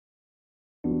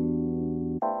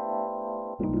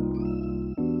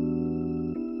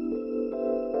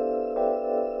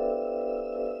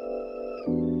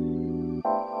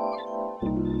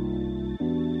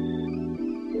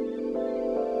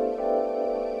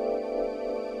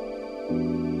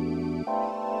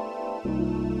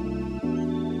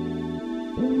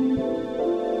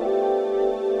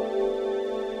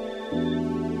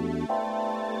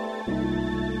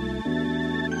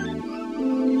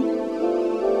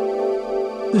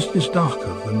This is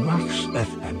darker than Max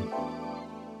FM.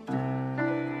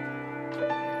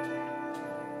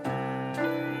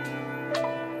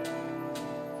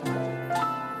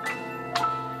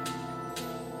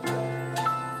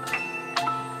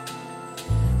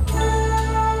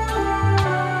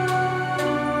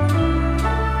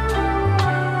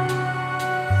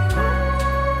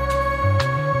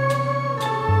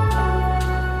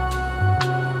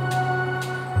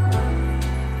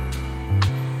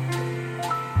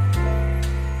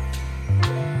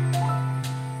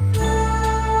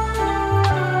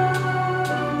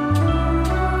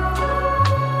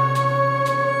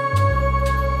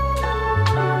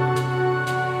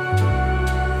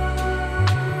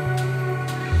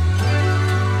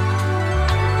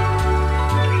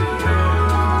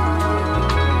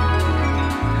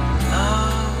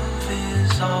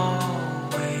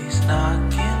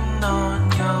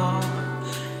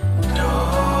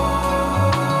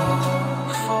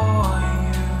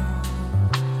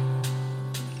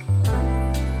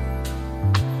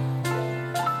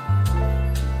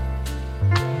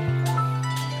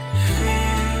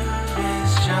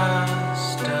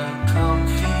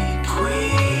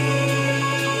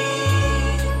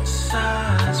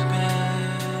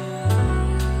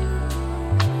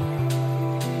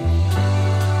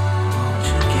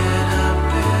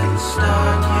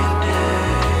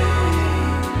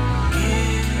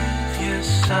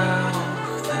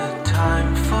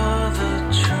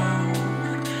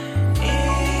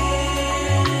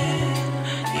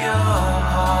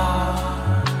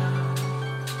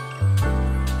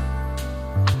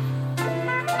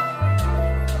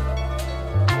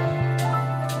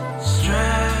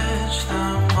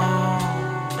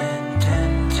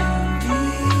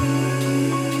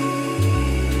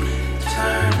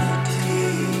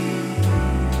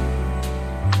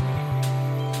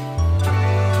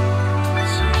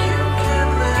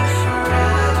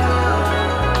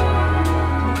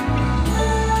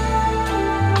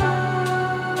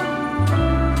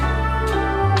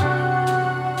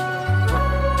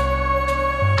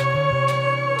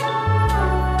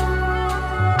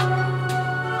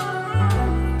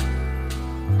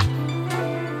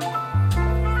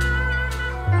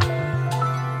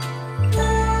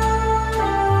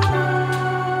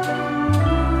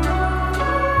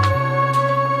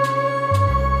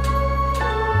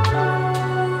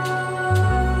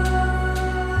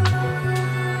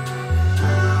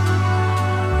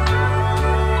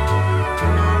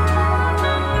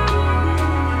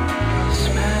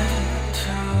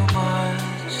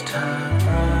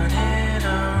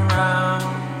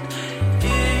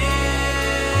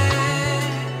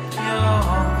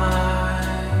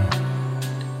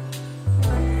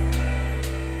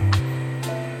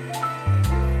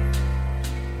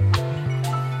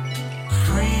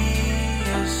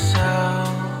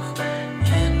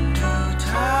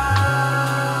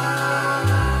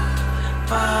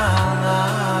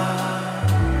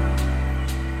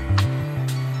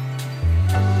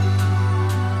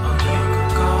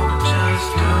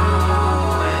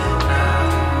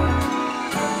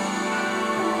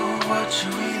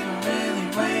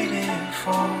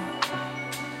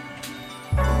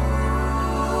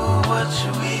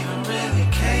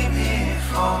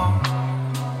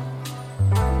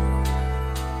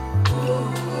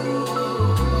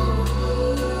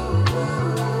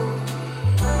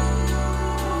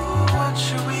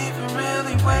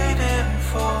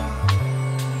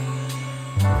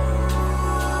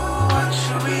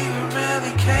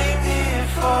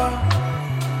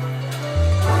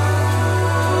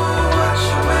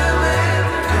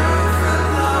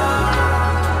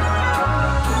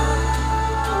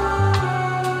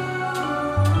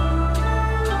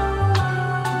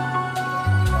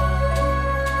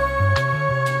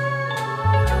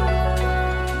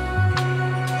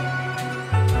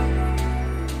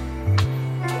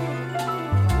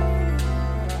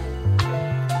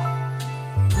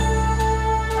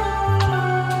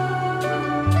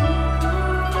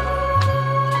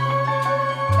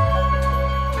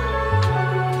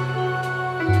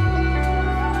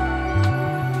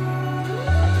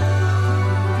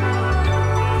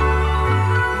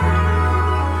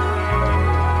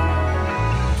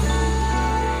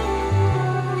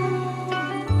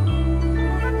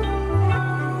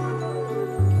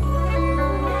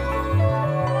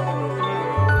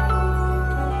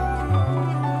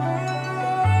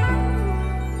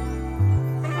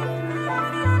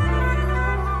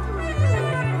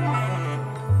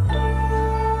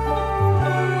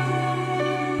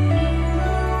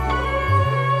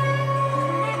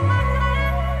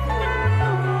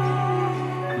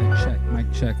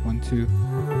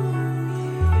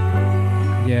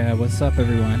 Yeah, what's up,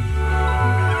 everyone?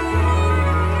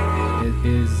 It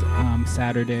is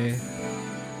Saturday.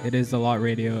 It is The Lot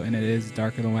Radio, and it is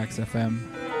Darker Than Wax FM.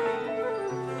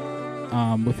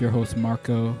 With your host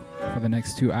Marco for the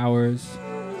next 2 hours.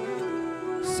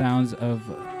 Sounds of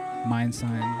Mind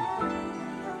Sign,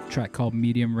 track called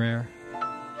Medium Rare.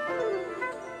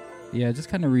 Yeah, just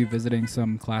kind of revisiting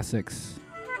some classics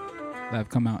that have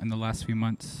come out in the last few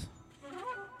months.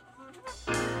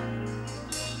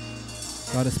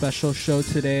 Got a special show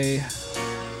today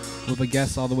with a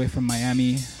guest all the way from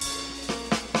Miami,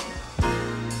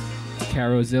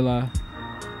 Carozilla,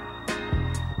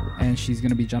 and she's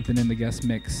gonna be jumping in the guest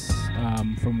mix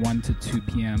from 1 to 2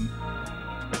 p.m.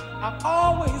 I've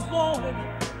always wanted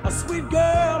a sweet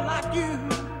girl like you,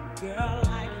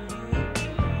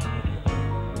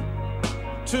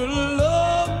 to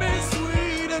love me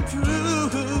sweet and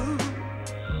true.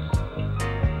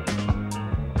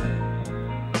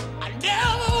 I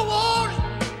never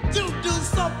wanted to do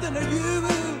something to you,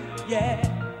 yeah,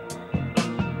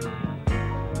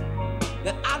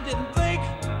 that I didn't think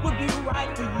would be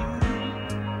right for you.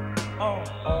 Oh,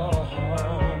 oh,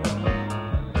 oh.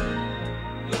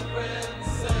 Your friends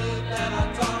say that I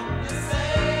talk the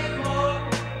same old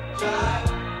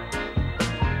jive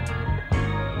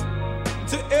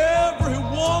to every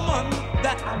woman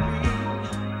that I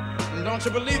meet. Don't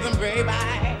you believe them, baby? But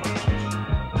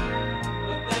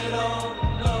they don't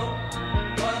know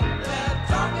what they're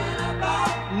talking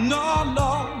about. No, no,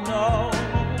 no.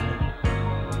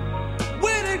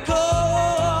 When it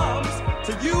comes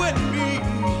to you and me,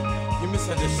 you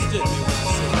misunderstood me when I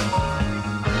said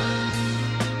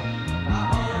I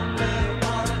only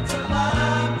wanted to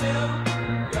love you,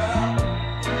 girl.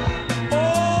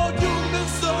 Oh, you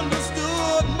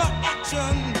misunderstood my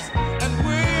actions and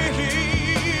ways,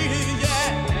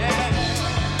 yeah.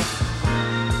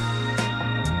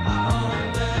 I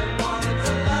only wanted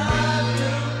to love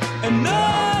you, and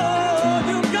now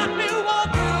you got me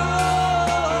walking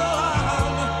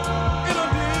in a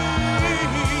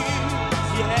maze,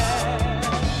 yeah.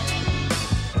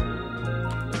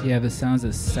 Yeah, the sounds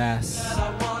of Sass. I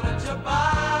wanted your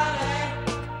body.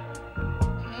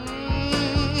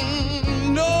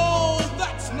 No,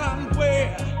 that's not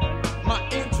where my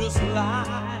interest lies.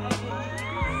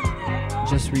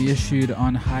 Just reissued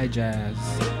on High Jazz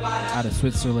out of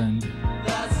Switzerland.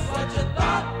 That's what you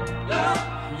thought, girl.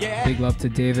 Yeah. Big love to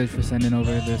David for sending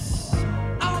over this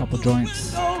couple joints.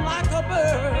 So like a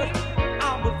bird,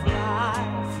 I would fly,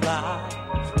 fly,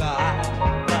 fly,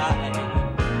 fly.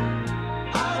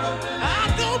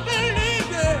 I don't believe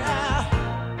that.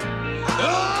 I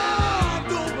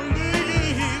don't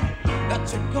believe that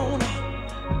you're gonna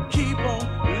keep on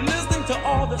listening to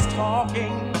all this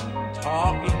talking,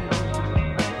 talking.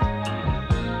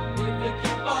 If you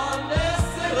keep on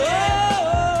listening,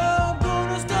 I'm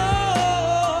gonna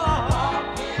stop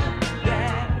talking,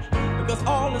 yeah. Because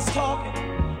all this talking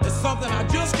is something I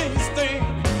just can't stand.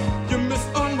 You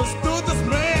misunderstood this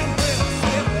man when I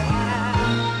said that.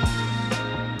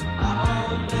 I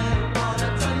only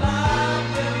wanted to love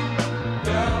you,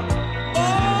 girl.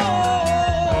 Oh,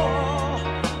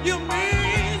 you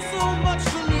mean so much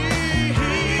to me.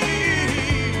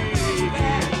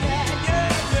 Yeah, yeah, yeah,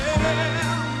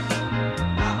 yeah.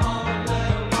 I only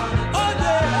wanted to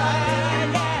love you,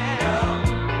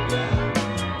 girl.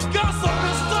 Got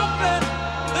something stopping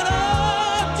that I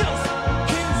just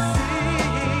can't see.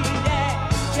 Yeah,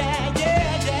 yeah, yeah,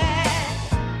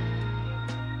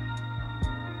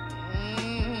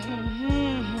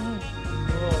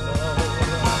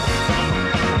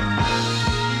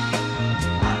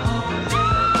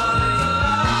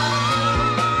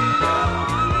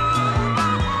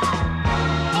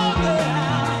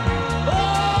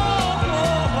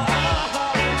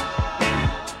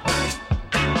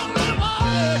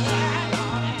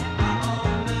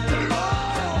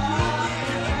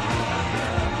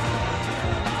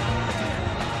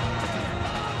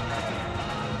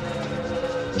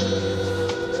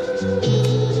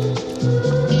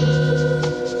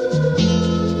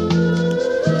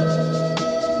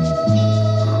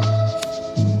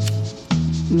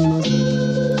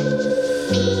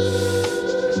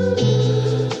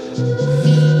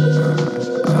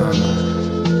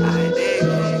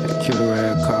 Cue the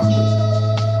red carpet.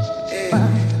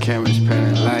 Cameras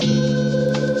panning light.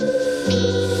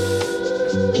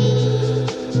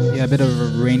 Yeah, a bit of a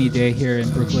rainy day here in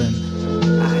Brooklyn.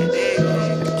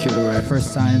 Cue the red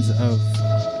First signs of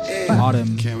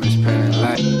autumn. Cameras panning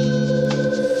light.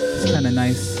 It's kind of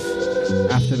nice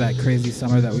after that crazy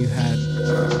summer that we've had.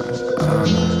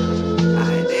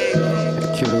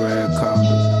 Cue the red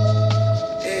carpet.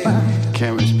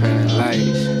 Cameras panning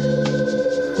lights.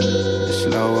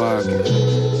 Slow walking.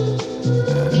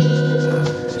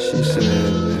 She said,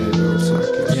 hey, don't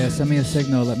talk. Yeah, send me a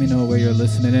signal. Let me know where you're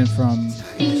listening in from.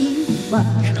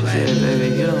 Yeah,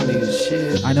 baby, you don't need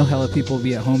shit. I know hella people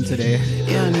be at home today,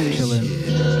 You don't need chilling.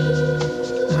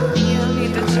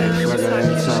 shit. Fuck it, I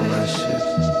ain't talking about shit.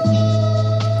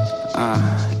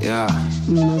 Yeah.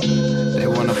 They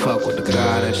wanna fuck with the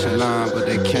God at Shalom, but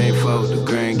they can't fuck with the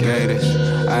Green Gators.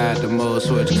 I had to move,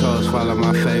 switch codes, follow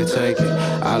my fave, take it.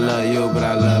 I love you, but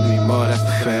I love me more, that's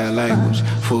the fan language.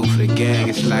 Food for the gang,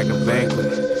 it's like a banquet.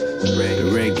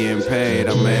 The rent getting paid,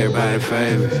 I'm everybody's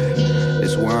favorite.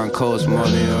 This one costs more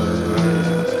than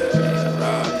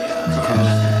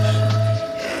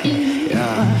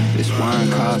this wine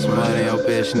costs money, your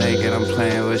bitch naked. I'm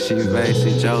playing with she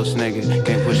basic jokes, nigga.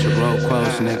 Can't push a rope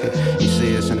close, nigga. You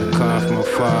see us in the car from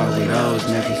afar with those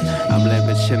niggas. I'm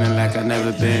living chillin' like I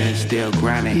never been. Still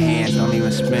grinding, hands don't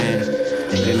even spin.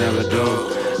 They never do.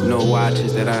 No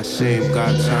watches that I seen,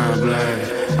 got time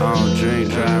blurred. I don't drink,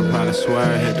 drive, probably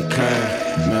swear, hit the curb.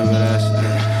 Remember that,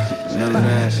 remember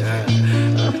that.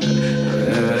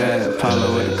 Remember that, Apollo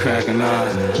with the crack and all.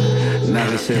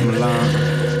 Never sit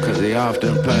alone. Cause they off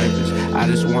them papers. I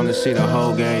just wanna see the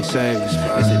whole gang save us.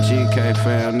 It's a GK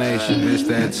fam nation, it's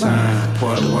that time.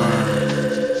 Pour the wine.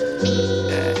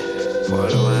 Yeah, pour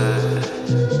the wine.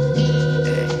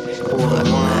 Pour the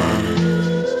wine.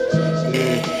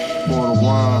 Yeah, pour the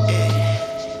wine.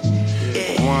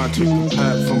 Wine took the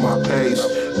pack from my pace.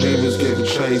 Demons giving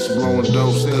chase, blowing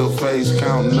dope, still face,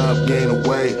 counting up, gaining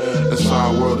weight. That's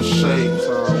our world of shape.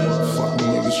 Fuck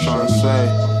niggas trying to say.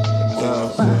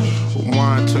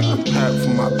 Wine took the pack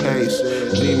from my pace.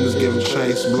 Demons giving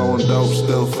chase, blowing dope,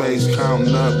 still face,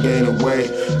 counting up, gaining weight.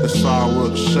 That's all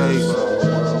world of shape.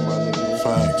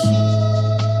 Facts.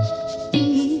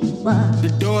 The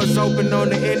door's open on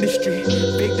the industry.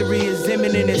 Victory is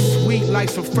imminent and sweet like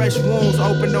some fresh wounds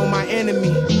opened on my enemy.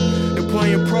 The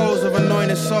poignant prose of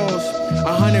anointed souls.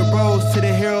 100 rows to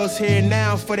the heroes here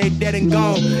now for they dead and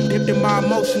gone. Dipped in my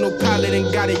emotional palette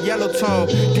and got a yellow tone.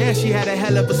 Damn, she had a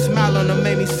hell of a smile on her,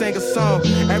 made me sing a song.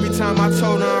 Every time I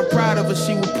told her I'm proud of her,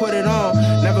 she would put it on.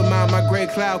 Never mind my gray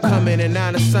cloud coming and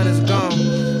now the sun is gone.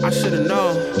 I should've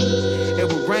known it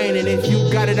would rain, and if you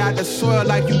got it out the soil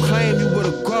like you claimed, you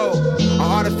would've grown. An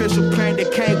artificial plant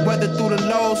that can't weather through the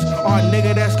lows, or a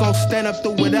nigga that's gon' stand up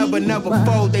through whatever, never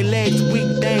fold. They legs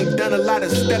weak, they ain't done a lot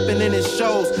of stepping in his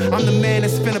shows. I'm the man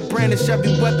that's finna brandish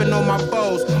every weapon on my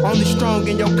foes. Only strong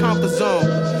in your comfort zone.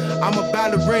 I'm a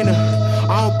ballerina.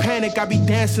 I don't panic, I be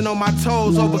dancing on my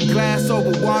toes. Over glass,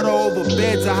 over water, over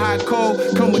beds of hot cold.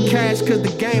 Come with cash, cause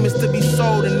the game is to be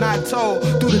sold and not told.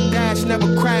 Through the dash,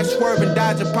 never crash, swerving,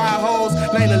 dodging potholes.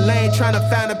 Lane to lane, trying to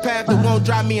find a path that won't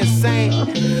drive me insane.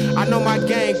 I know my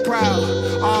gang proud.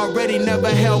 Already never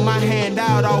held my hand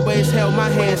out, always held my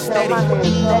hand steady.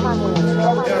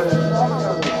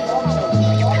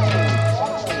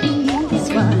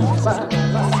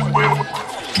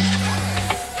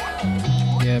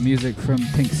 Yeah, music from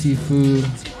Pink Seafood,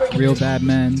 Real Bad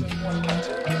Men.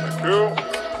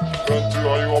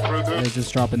 They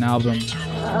just dropped an album.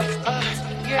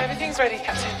 Yeah, everything's ready,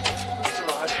 Captain. Mr.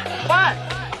 Rod. What?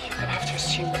 You're gonna have to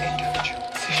assume the individual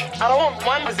position. I don't want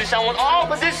one position, I want all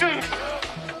positions.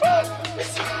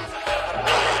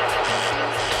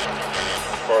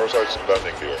 Parasites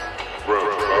landing here.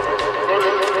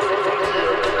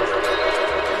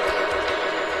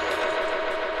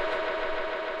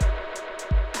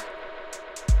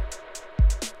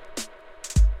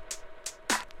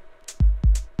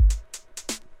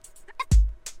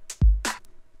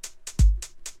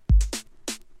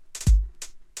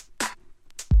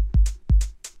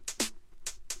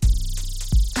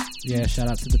 Yeah, shout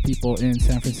out to the people in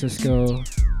San Francisco,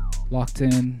 locked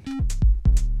in.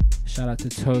 Shout out to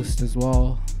Toast as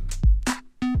well.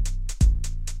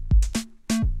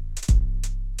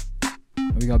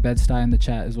 We got Bed-Stuy in the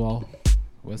chat as well.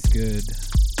 What's good?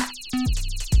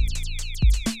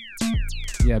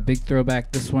 Yeah, big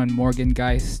throwback. This one, Morgan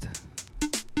Geist,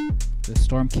 the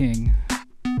Storm King.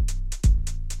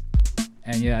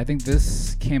 And yeah, I think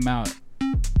this came out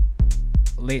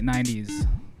late 90s.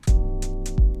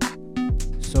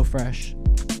 So fresh.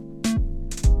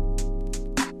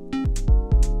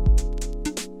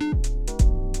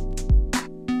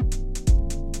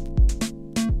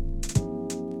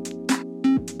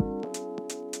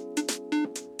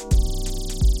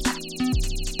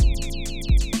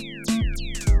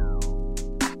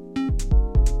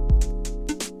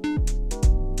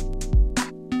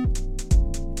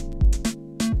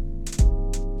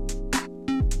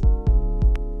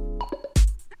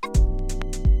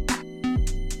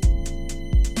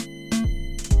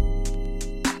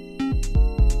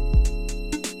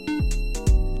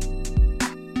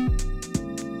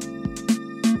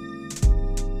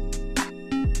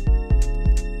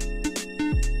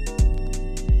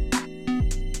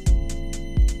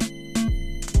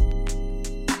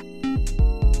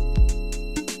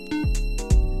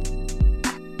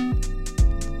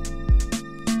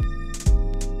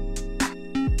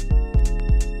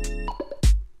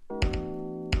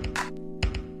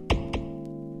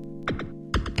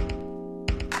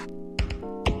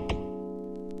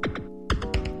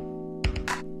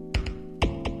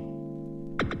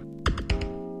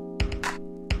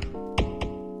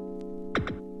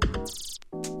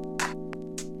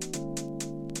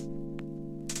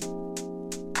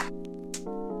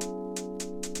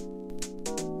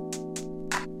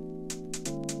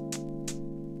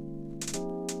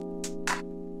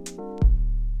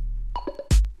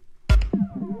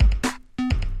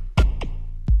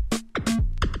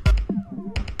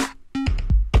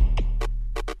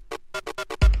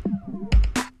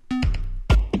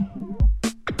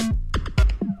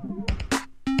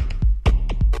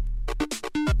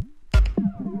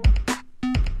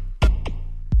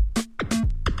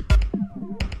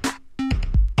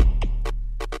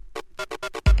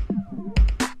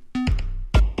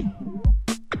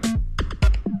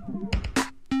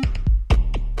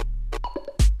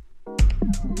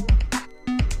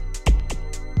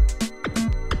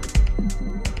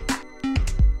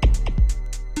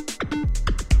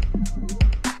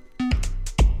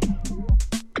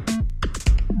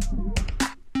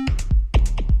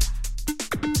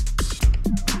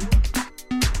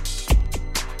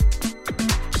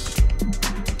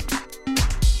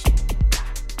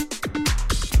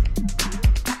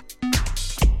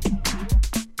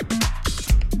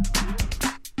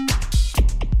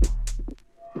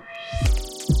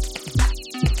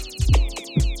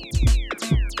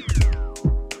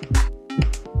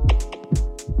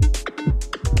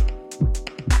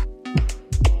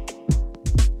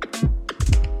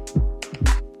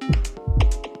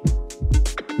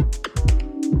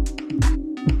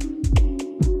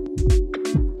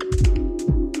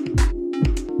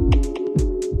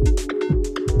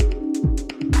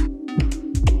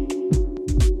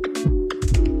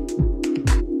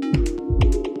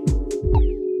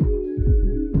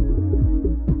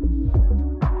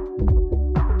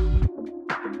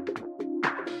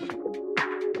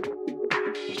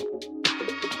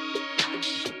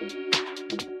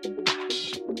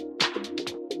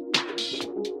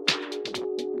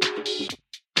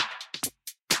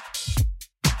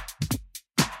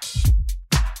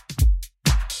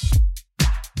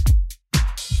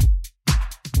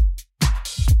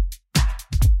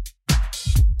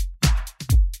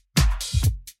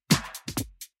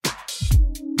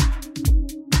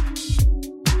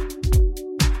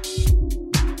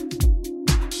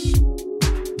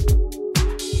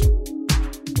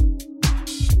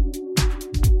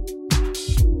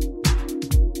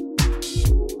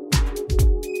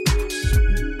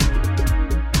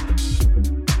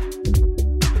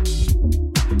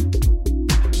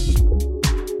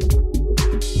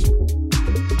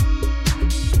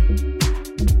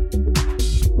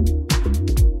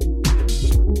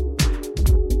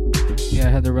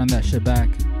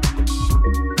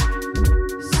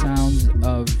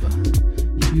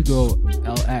 Hugo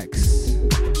LX.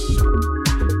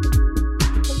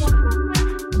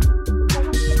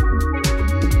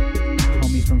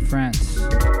 Homie from France.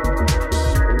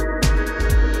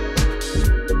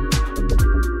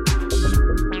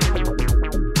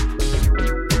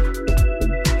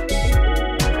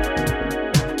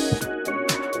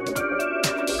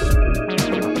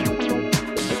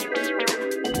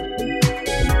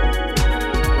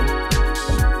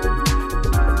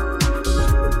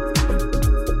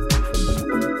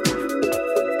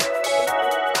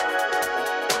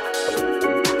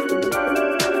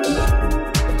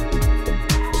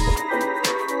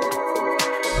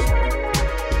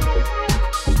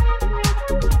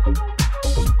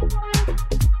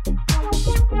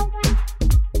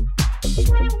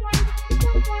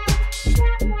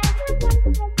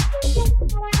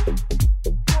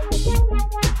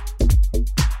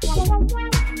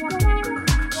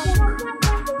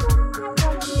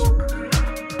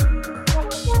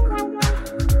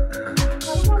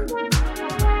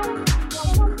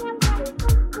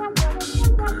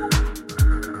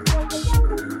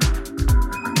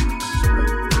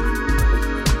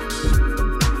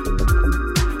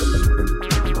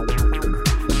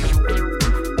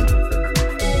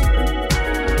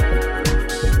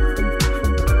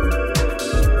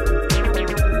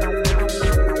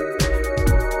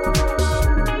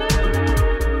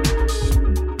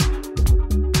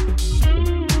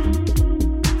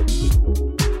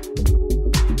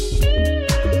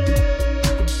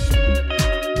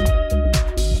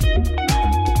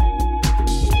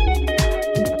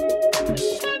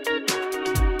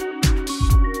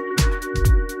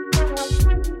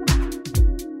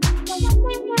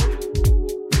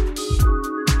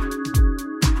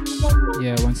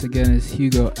 Again is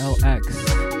Hugo LX.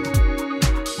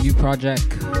 New project,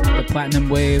 The Platinum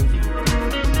Wave.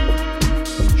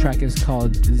 The track is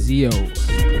called Zio.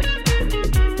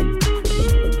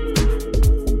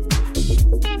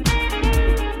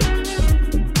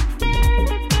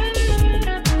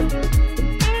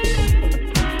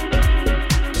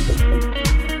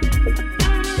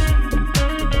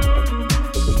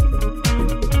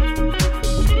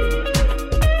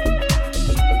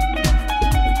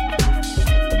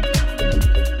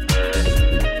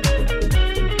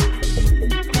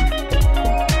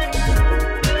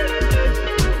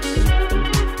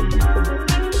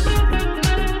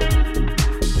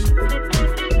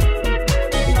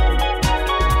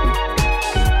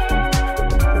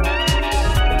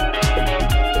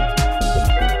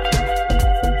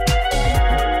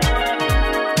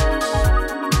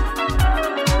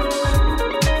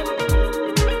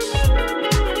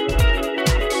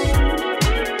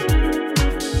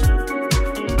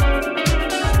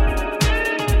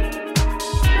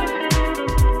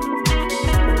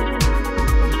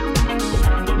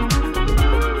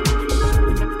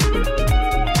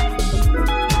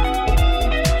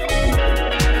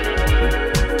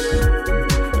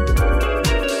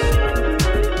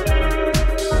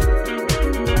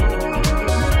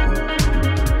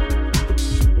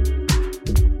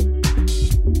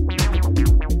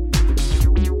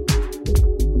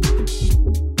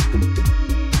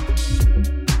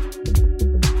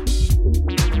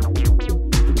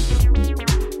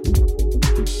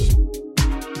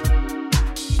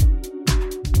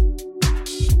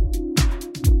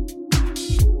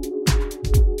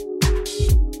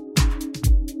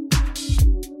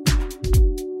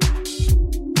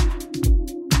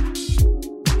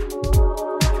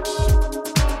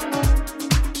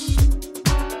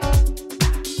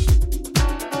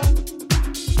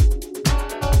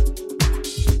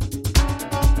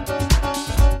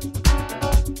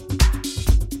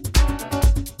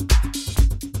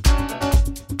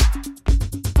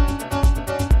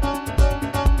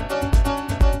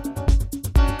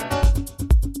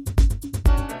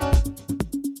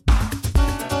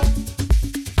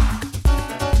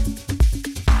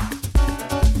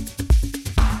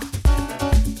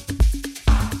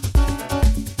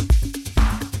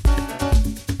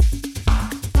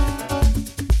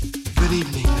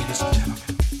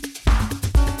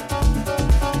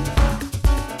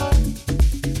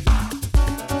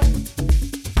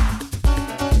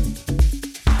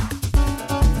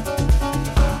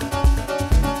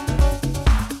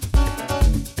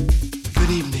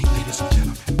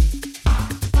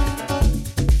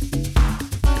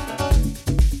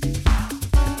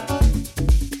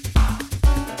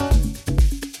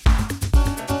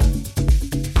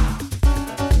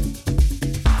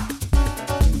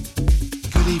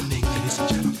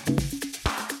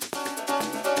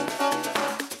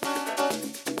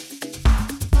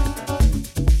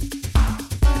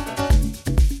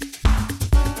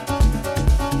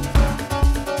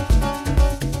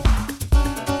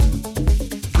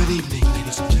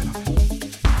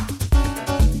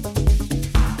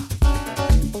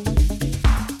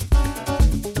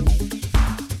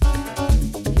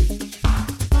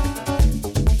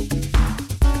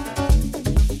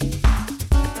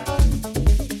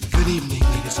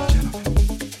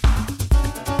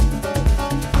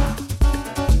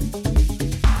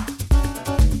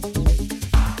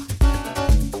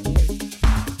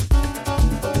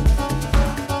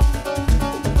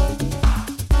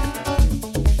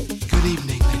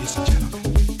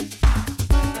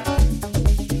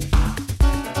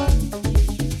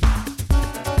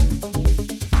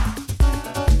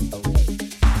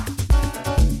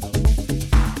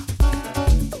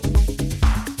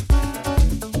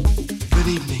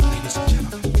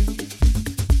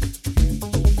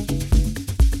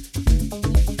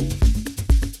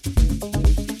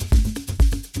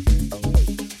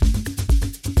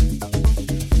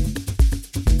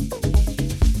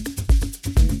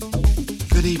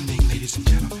 Good evening, ladies and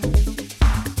gentlemen.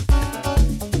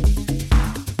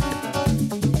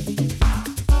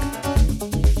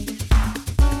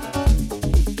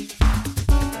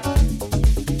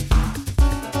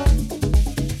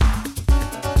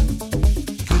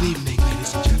 Good evening,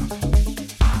 ladies and gentlemen.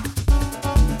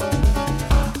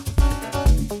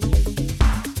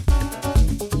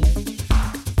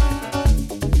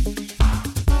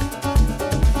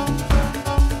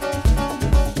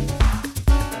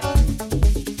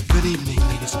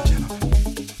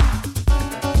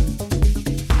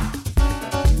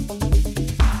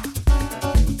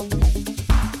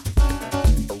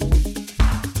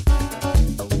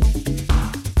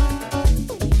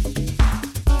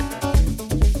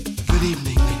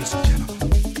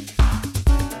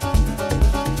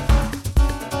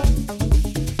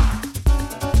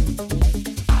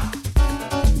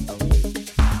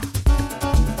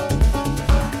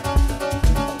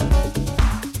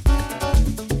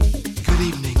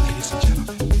 Good evening, ladies and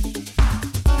gentlemen.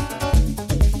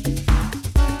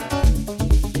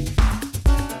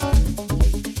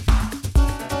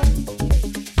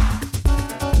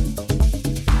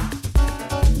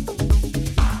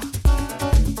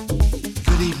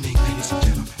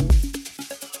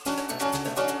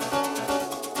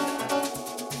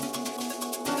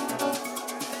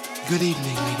 Good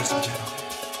evening, ladies and gentlemen.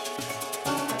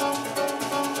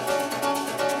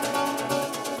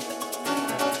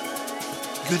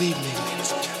 Good evening, ladies and gentlemen. Good evening,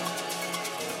 ladies and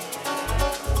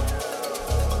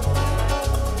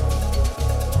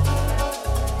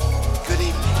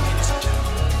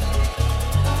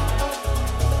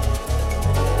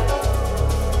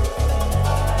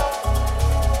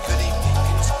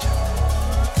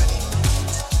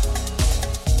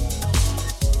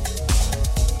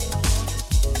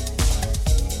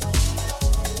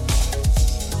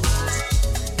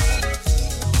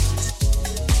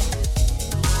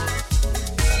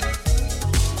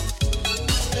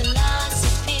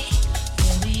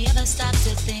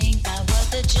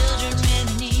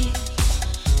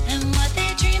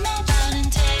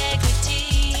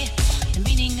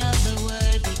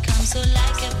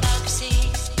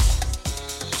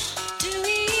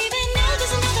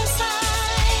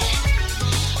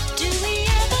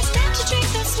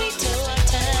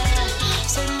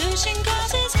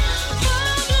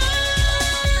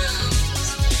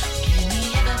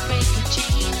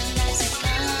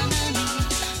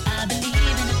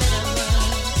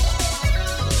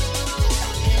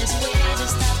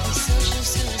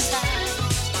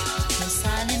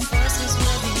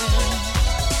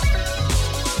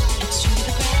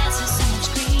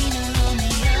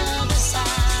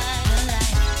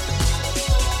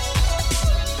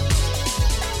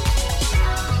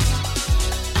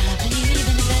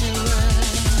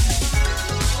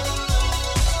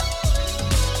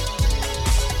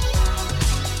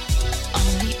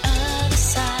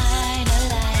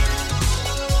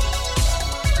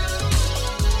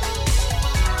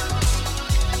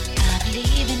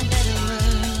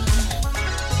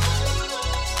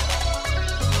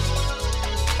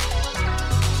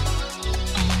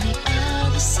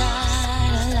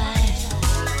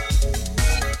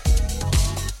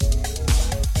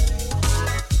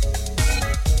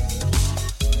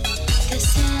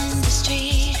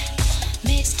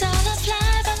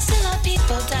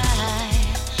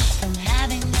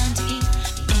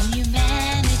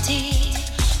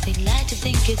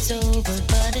it's over,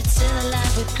 but it's still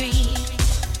alive with greed.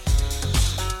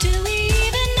 Do we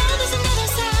even know there's another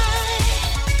side?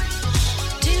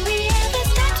 Do we ever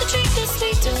stop to drink the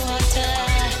sweet water?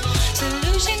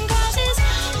 Solution causes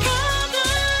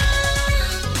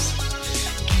problems.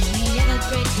 Can we ever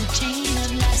break the chain of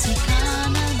life's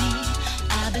economy?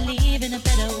 I believe in a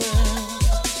better world.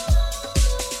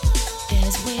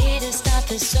 There's a way to stop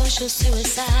the social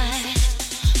suicide.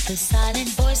 The silent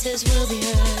voices will be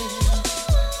heard.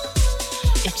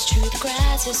 It's true, the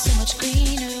grass is so much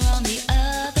greener on the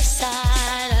other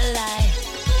side of life.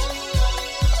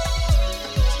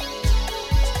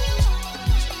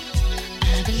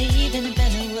 I believe in a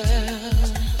better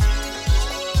world.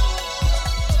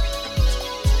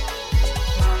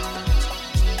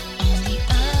 On the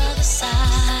other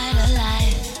side of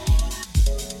life.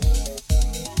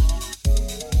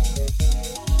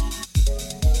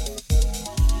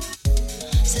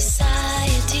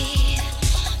 Society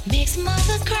makes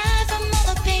mother cry from all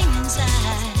the pain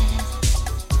inside.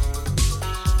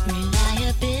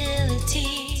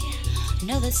 Reliability,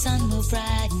 know the sun will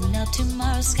brighten up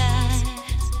tomorrow's sky.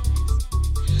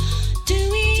 Do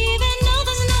we even know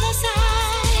there's another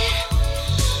side?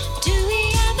 Do we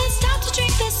ever stop to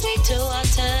drink the sweet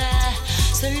water?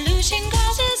 Solution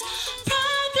causes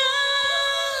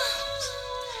problems.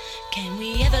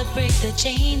 break the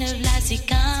chain of life's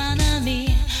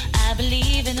economy. I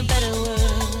believe in a better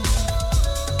world.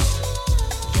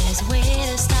 There's a way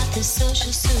to stop the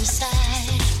social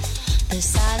suicide. The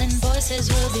silent voices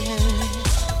will be heard.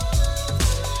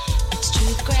 It's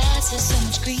true, the grass is so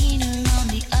much greener on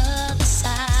the other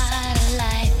side of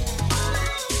life.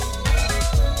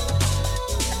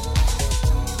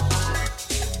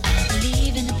 I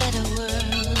believe in a better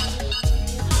world.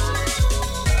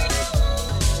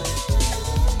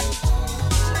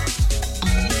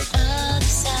 On the other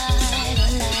side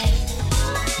of life.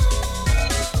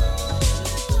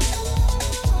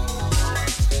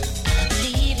 I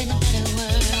believe in a better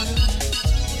world.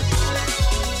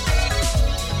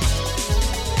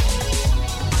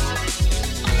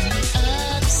 On the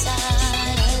other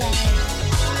side of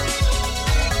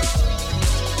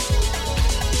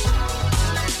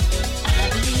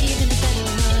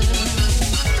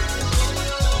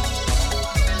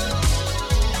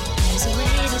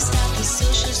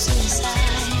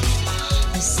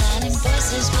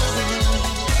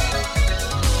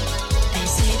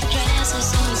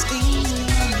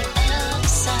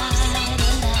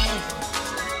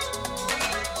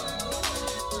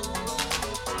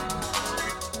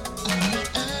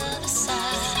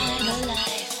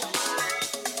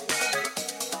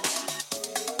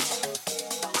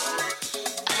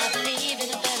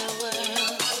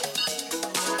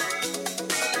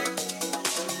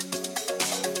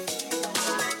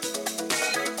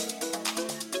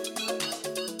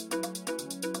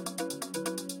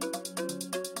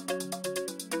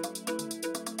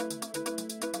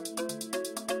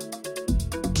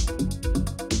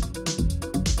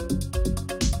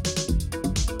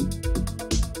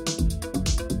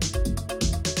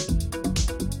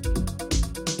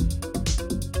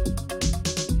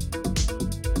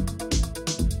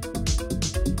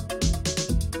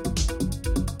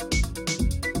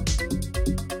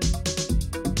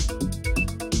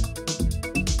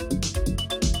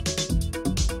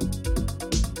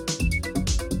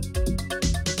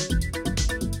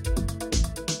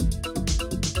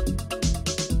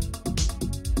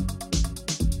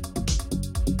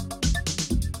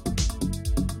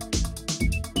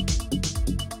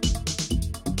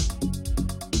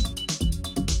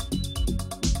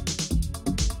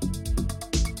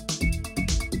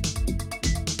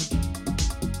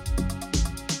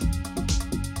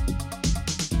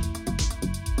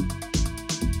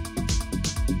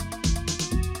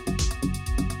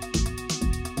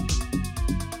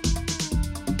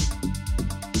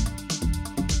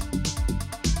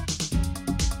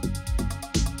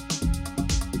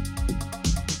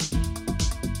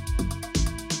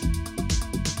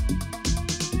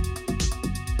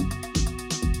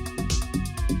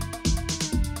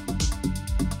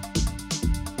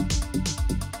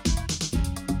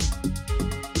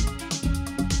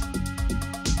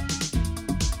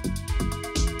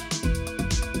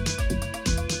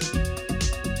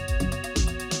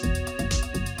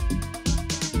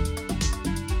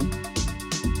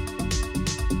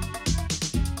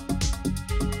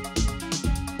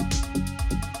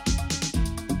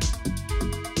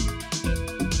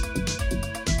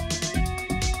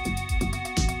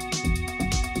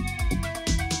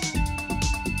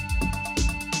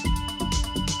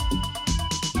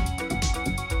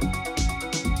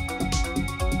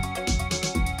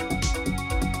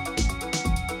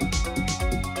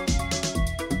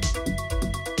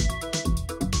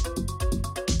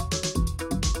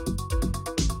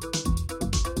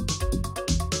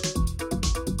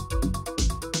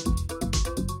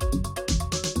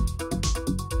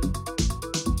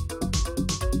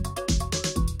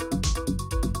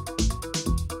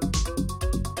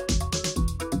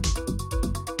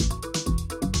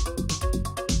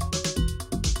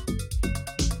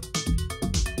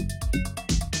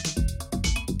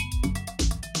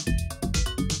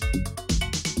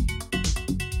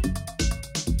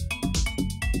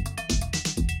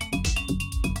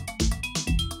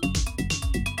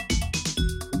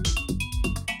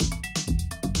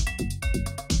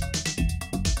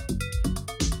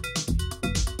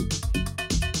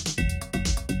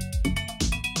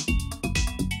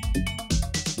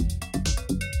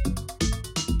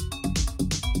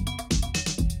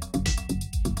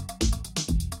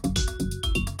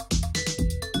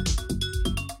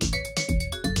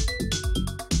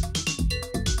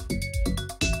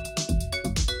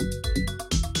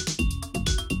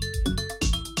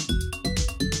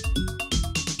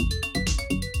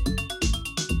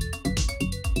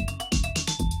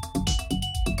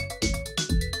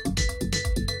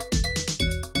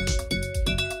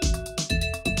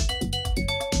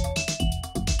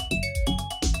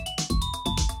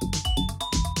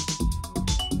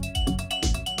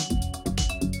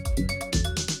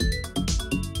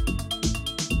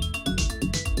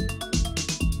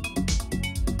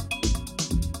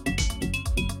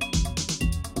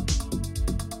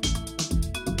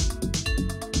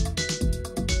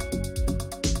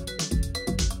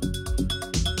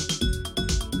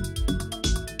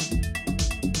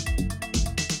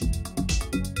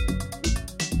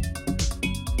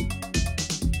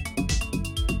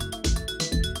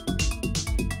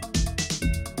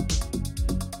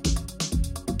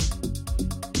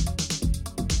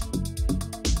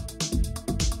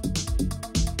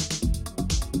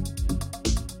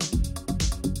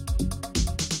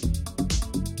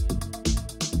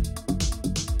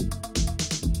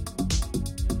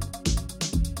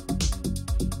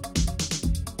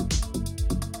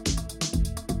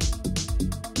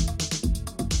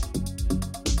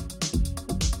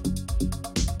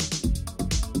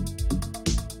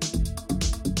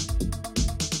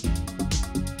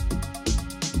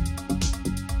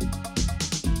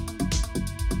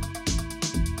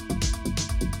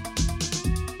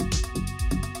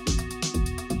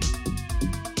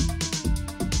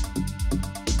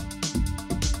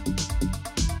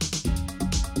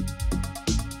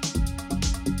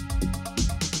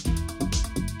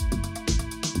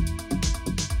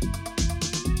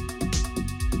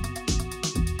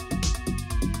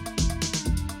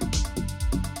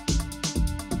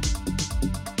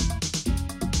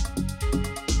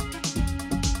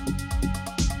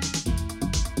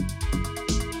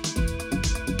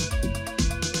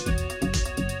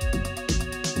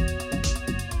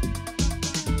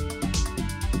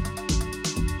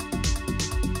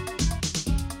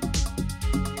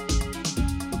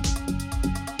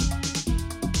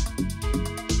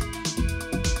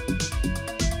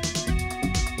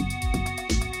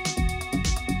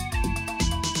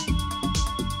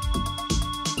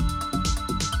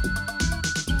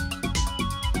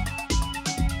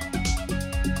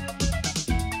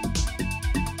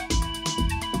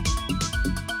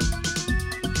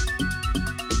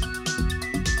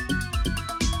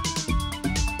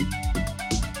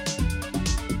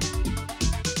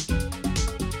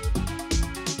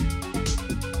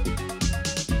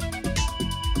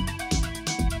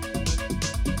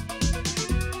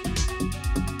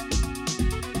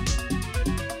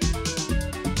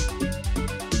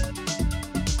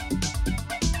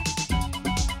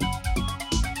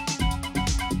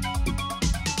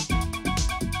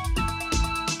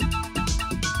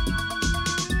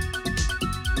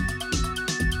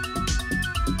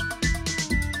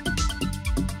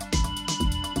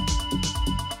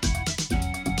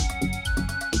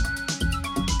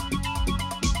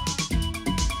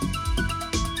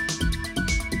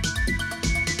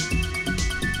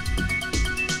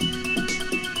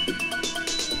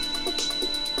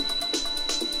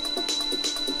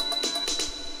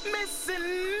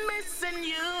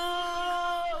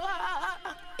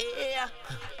Now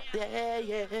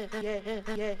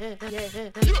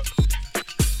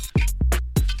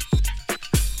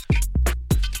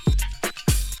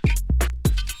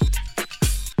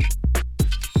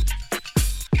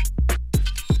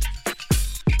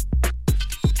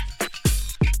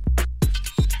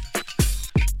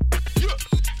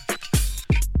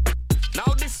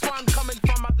this one coming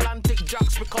from Atlantic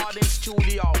Jacks Recording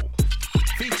Studio,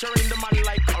 featuring the man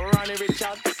like Ronnie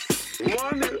Richards.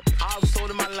 Also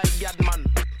the man like Gadman.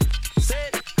 Say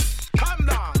it, calm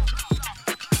down.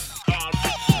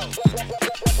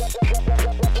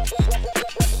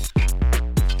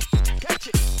 Catch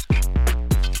it.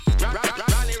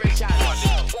 Ronnie Richards.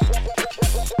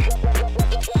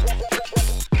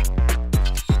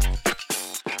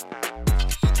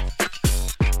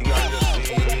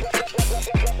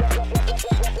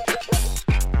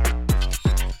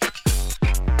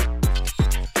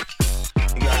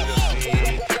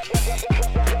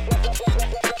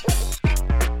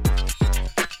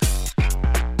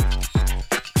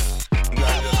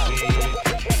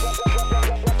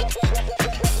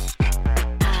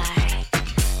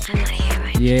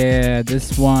 Yeah,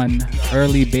 this one,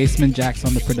 early Basement Jacks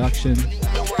on the production.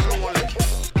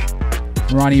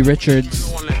 Ronnie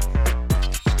Richards.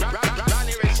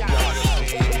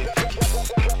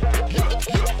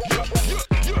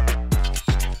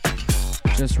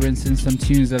 Just rinsing some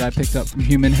tunes that I picked up from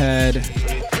Human Head, a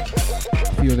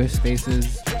few other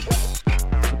spaces.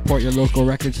 Support your local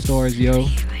record stores, yo.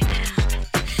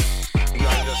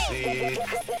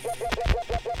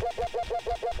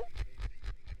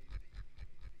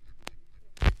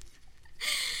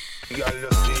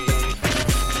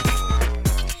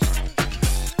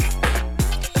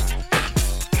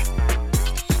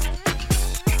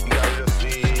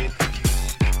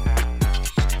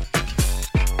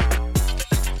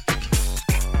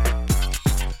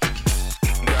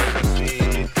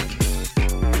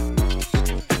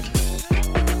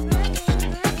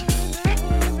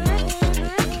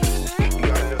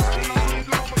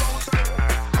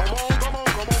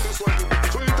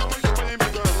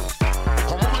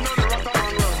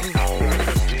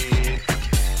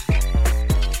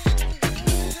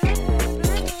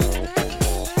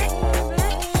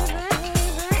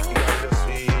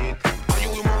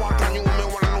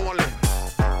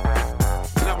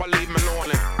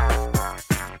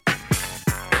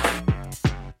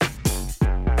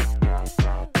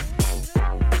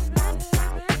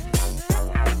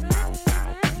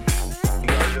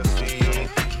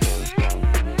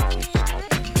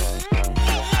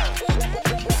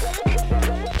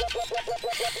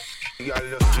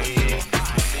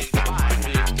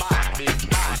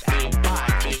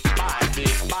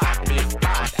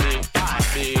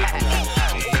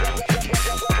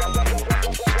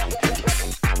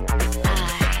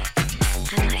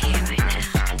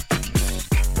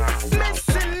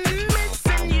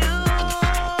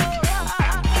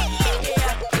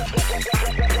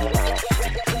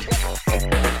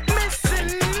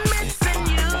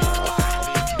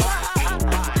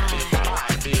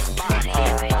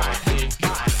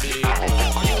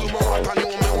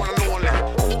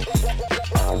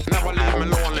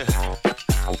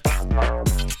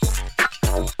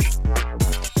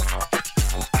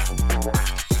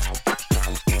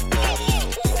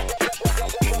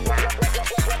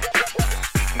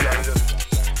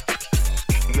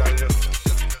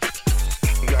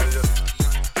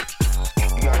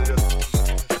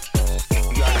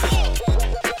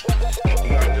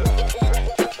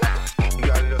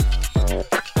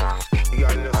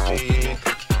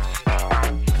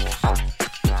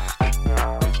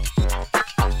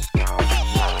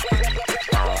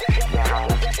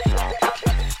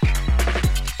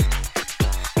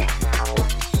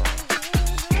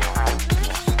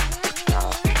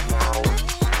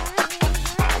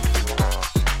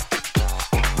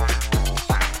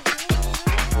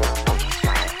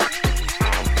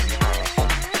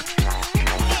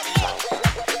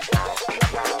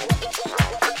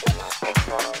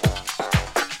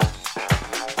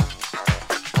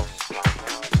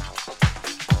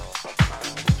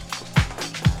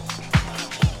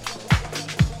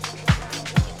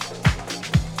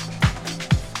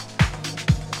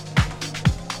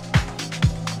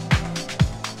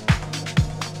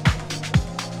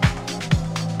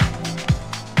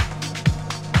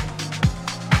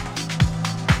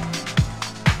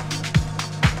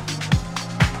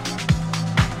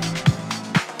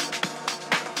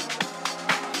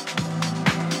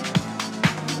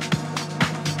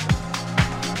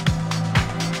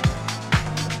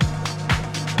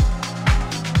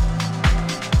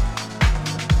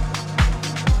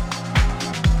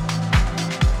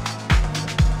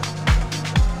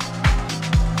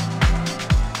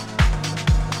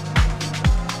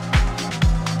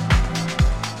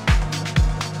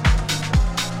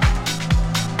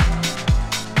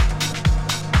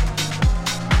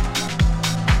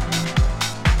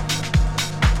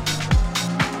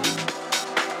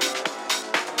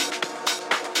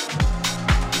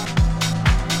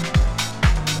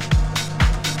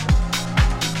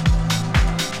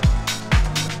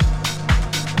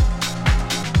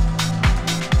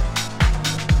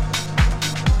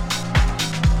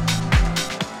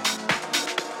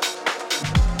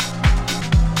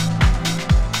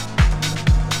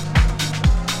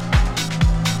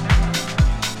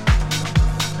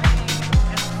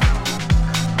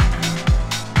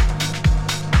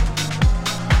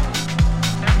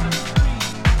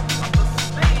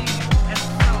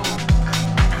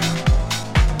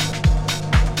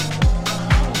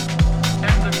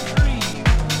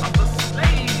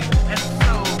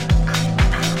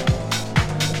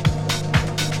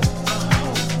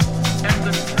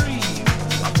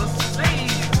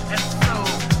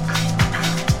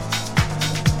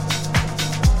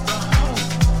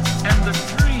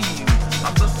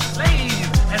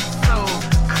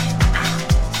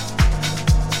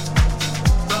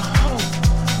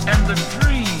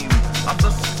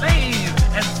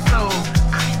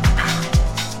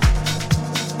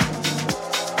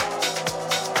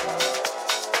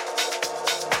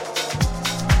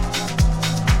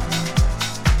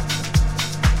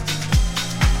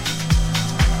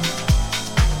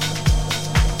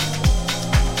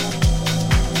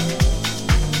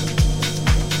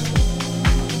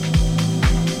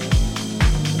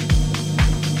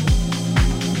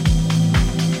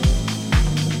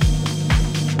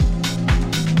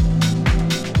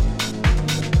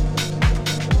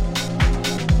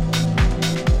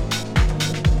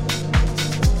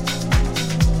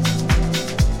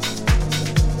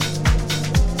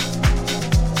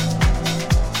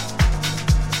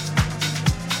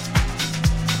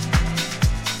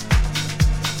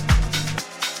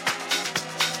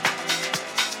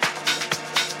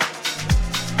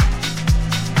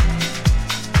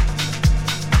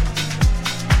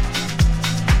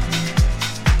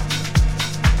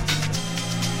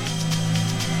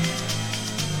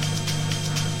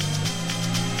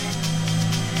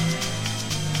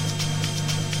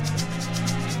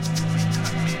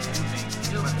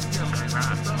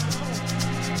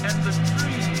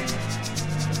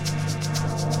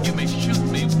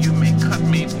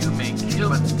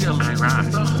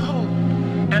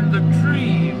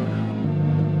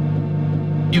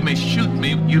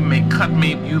 cut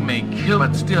me, you may kill,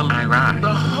 but still I ride.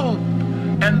 The hope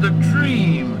and the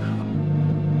dream.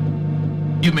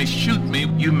 You may shoot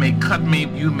me, you may cut me,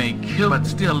 you may kill, but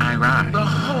still I ride. The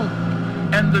hope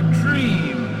and the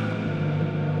dream.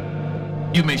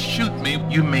 You may shoot me,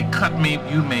 you may cut me,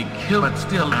 you may kill, but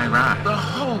still I ride. The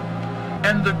hope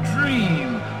and the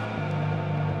dream.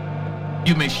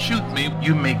 You may shoot me,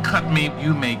 you may cut me,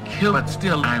 you may kill, but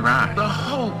still I ride. The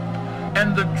hope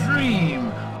and the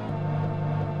dream.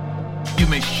 You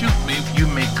may shoot me, you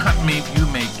may cut me, you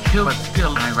may kill, but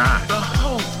still I ride. The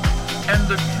hope and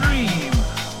the dream.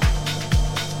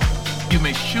 You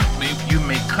may shoot me, you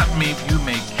may cut me, you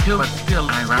may kill, but still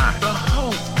I ride. The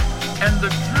hope and the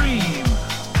dream.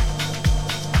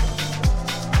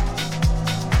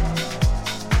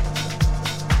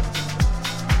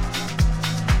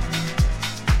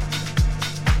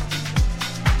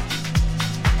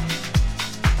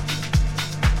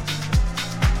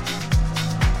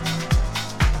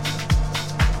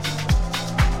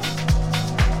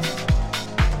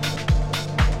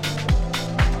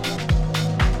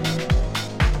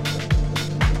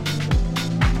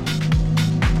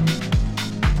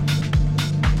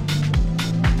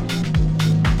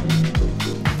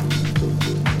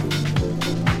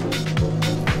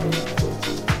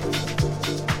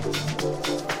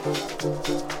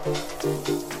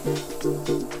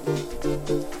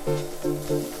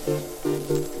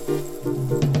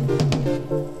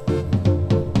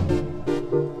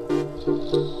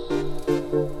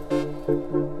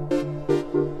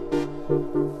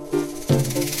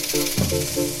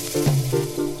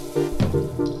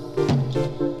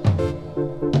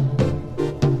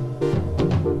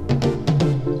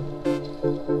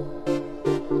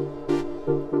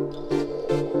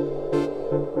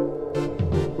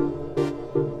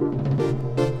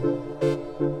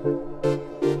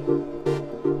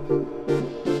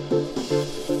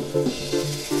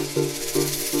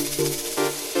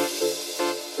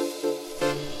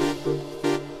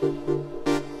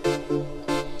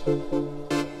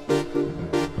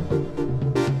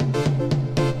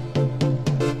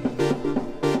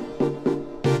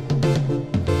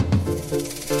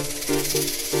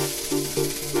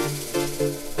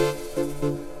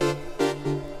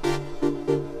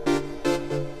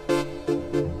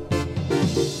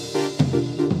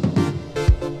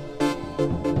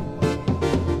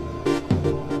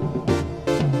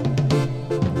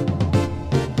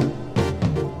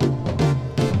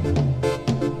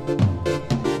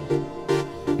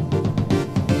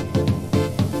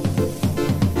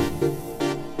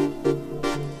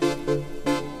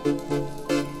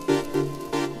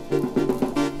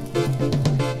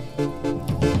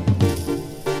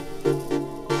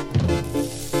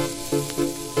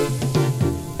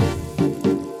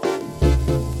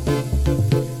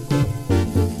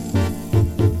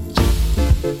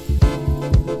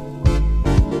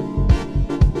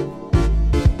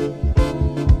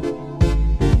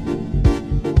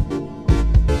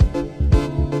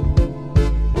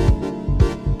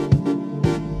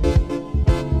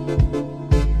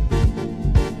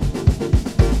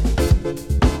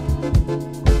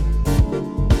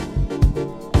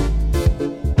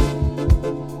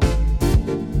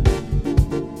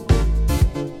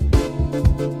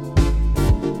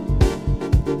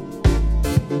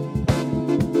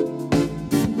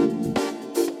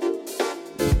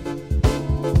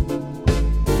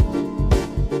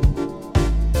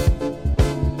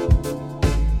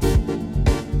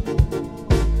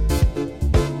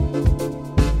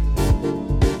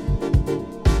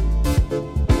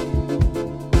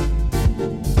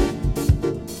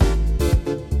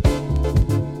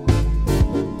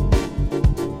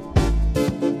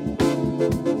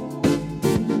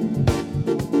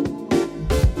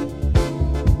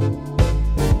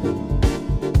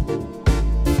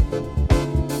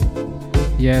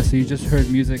 Yeah, so you just heard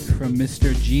music from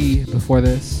Mr. G before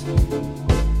this.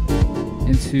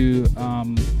 Into,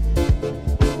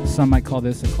 some might call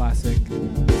this a classic.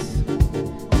 It's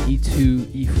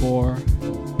E2, E4,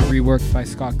 reworked by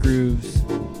Scott Grooves.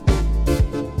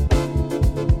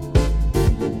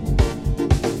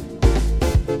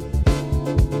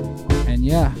 And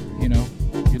yeah, you know,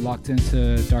 you're locked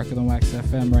into Darker Than Wax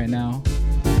FM right now.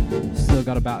 Still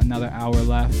got about another hour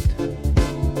left.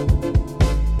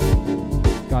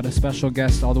 Got a special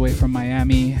guest all the way from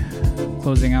Miami,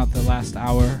 closing out the last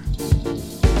hour.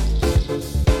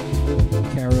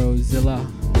 Caro Zilla.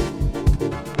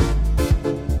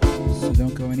 So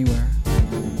don't go anywhere.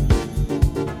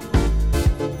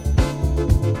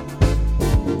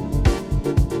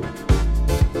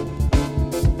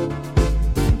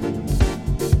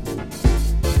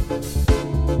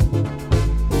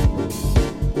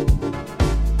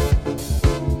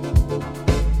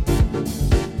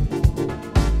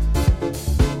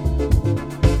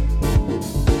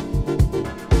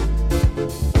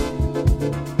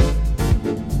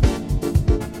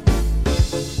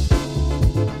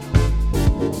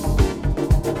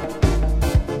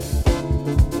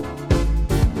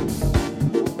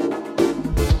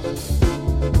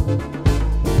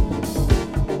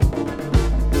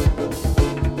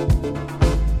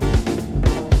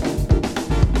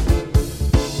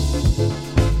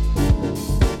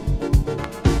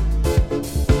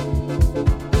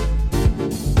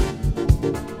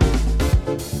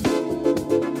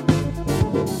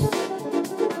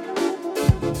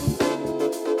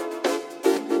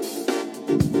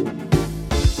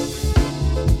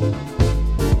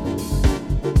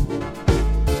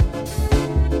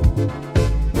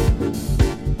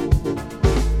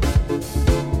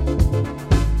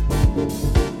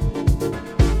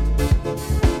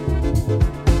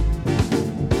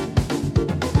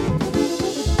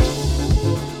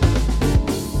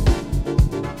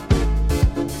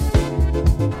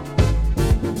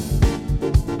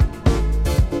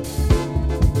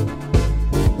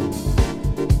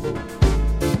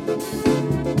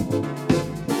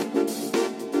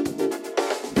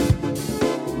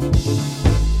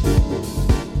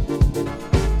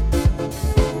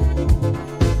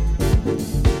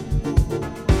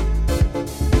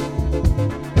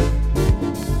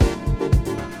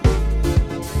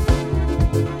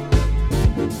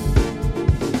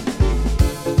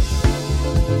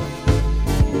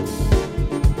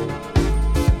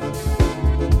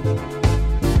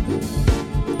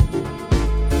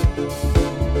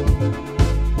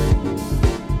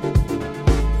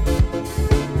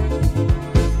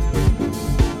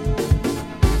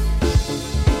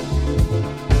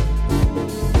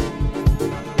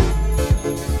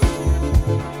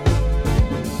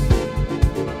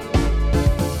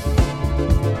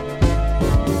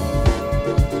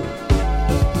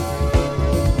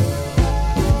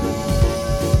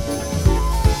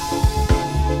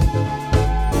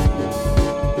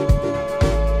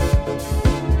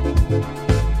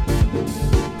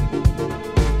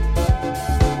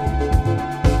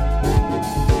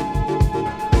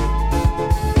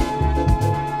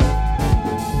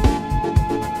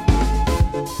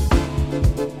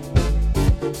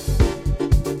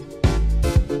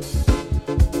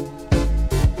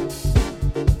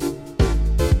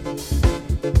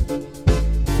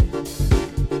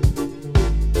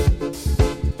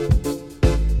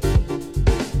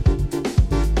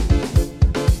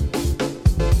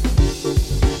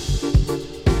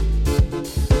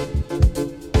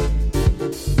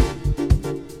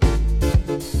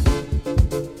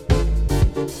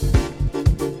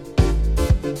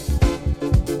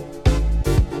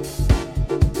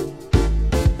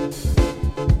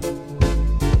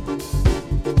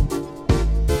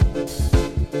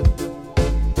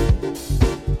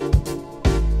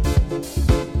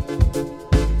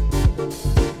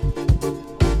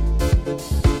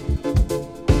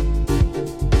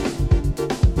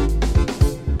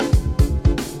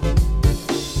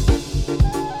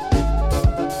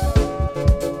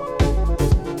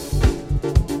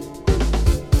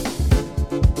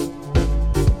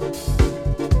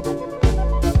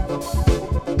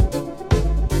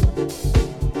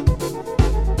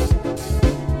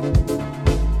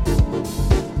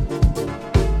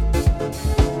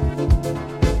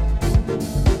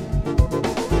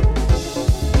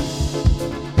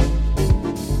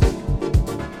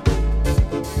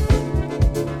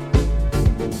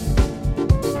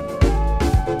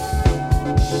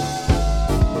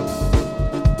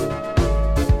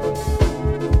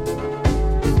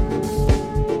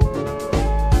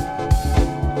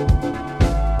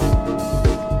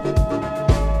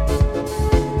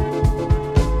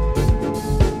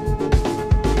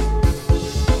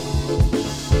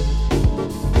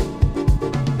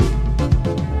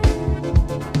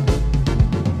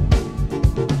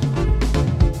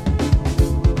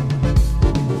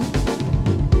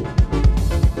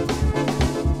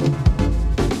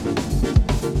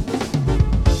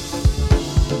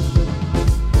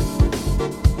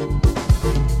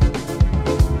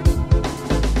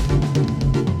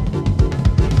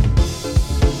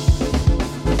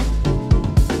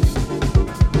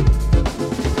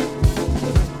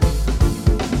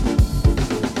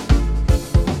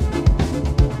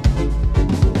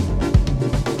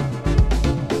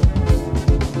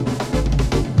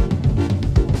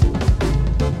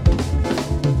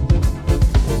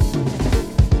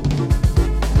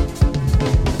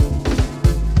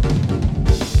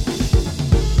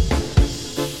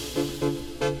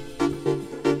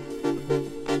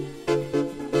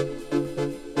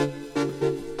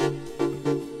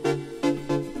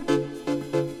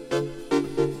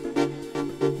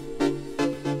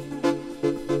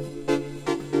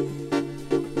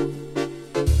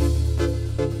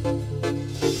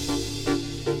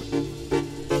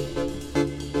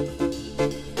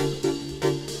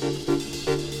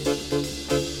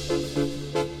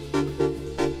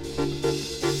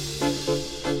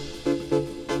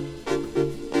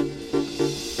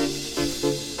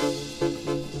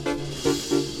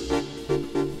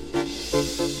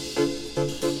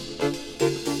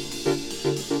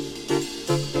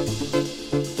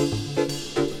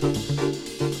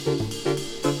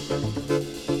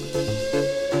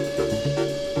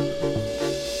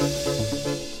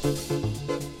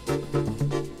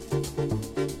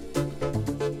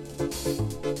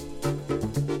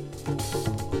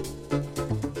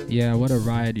 Yeah, what a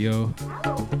ride, yo.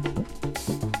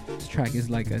 This track is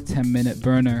like a 10-minute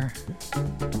burner.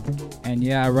 And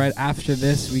yeah, right after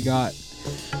this, we got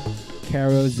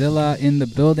Carozilla in the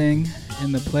building,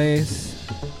 in the place,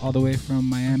 all the way from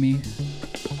Miami.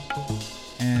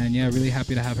 And yeah, really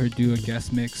happy to have her do a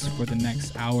guest mix for the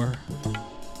next hour.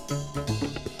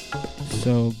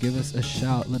 So give us a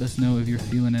shout, let us know if you're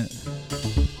feeling it.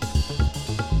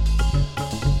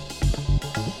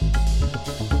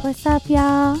 What's up,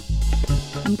 y'all?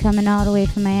 I'm coming all the way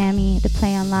from Miami to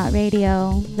play on Lot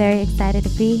Radio. Very excited to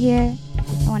be here.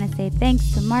 I want to say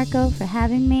thanks to Marco for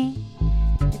having me.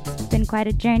 It's been quite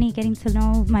a journey getting to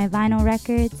know my vinyl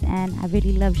records, and I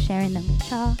really love sharing them with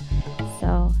y'all.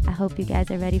 So I hope you guys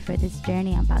are ready for this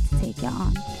journey I'm about to take y'all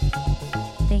on.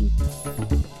 Thanks.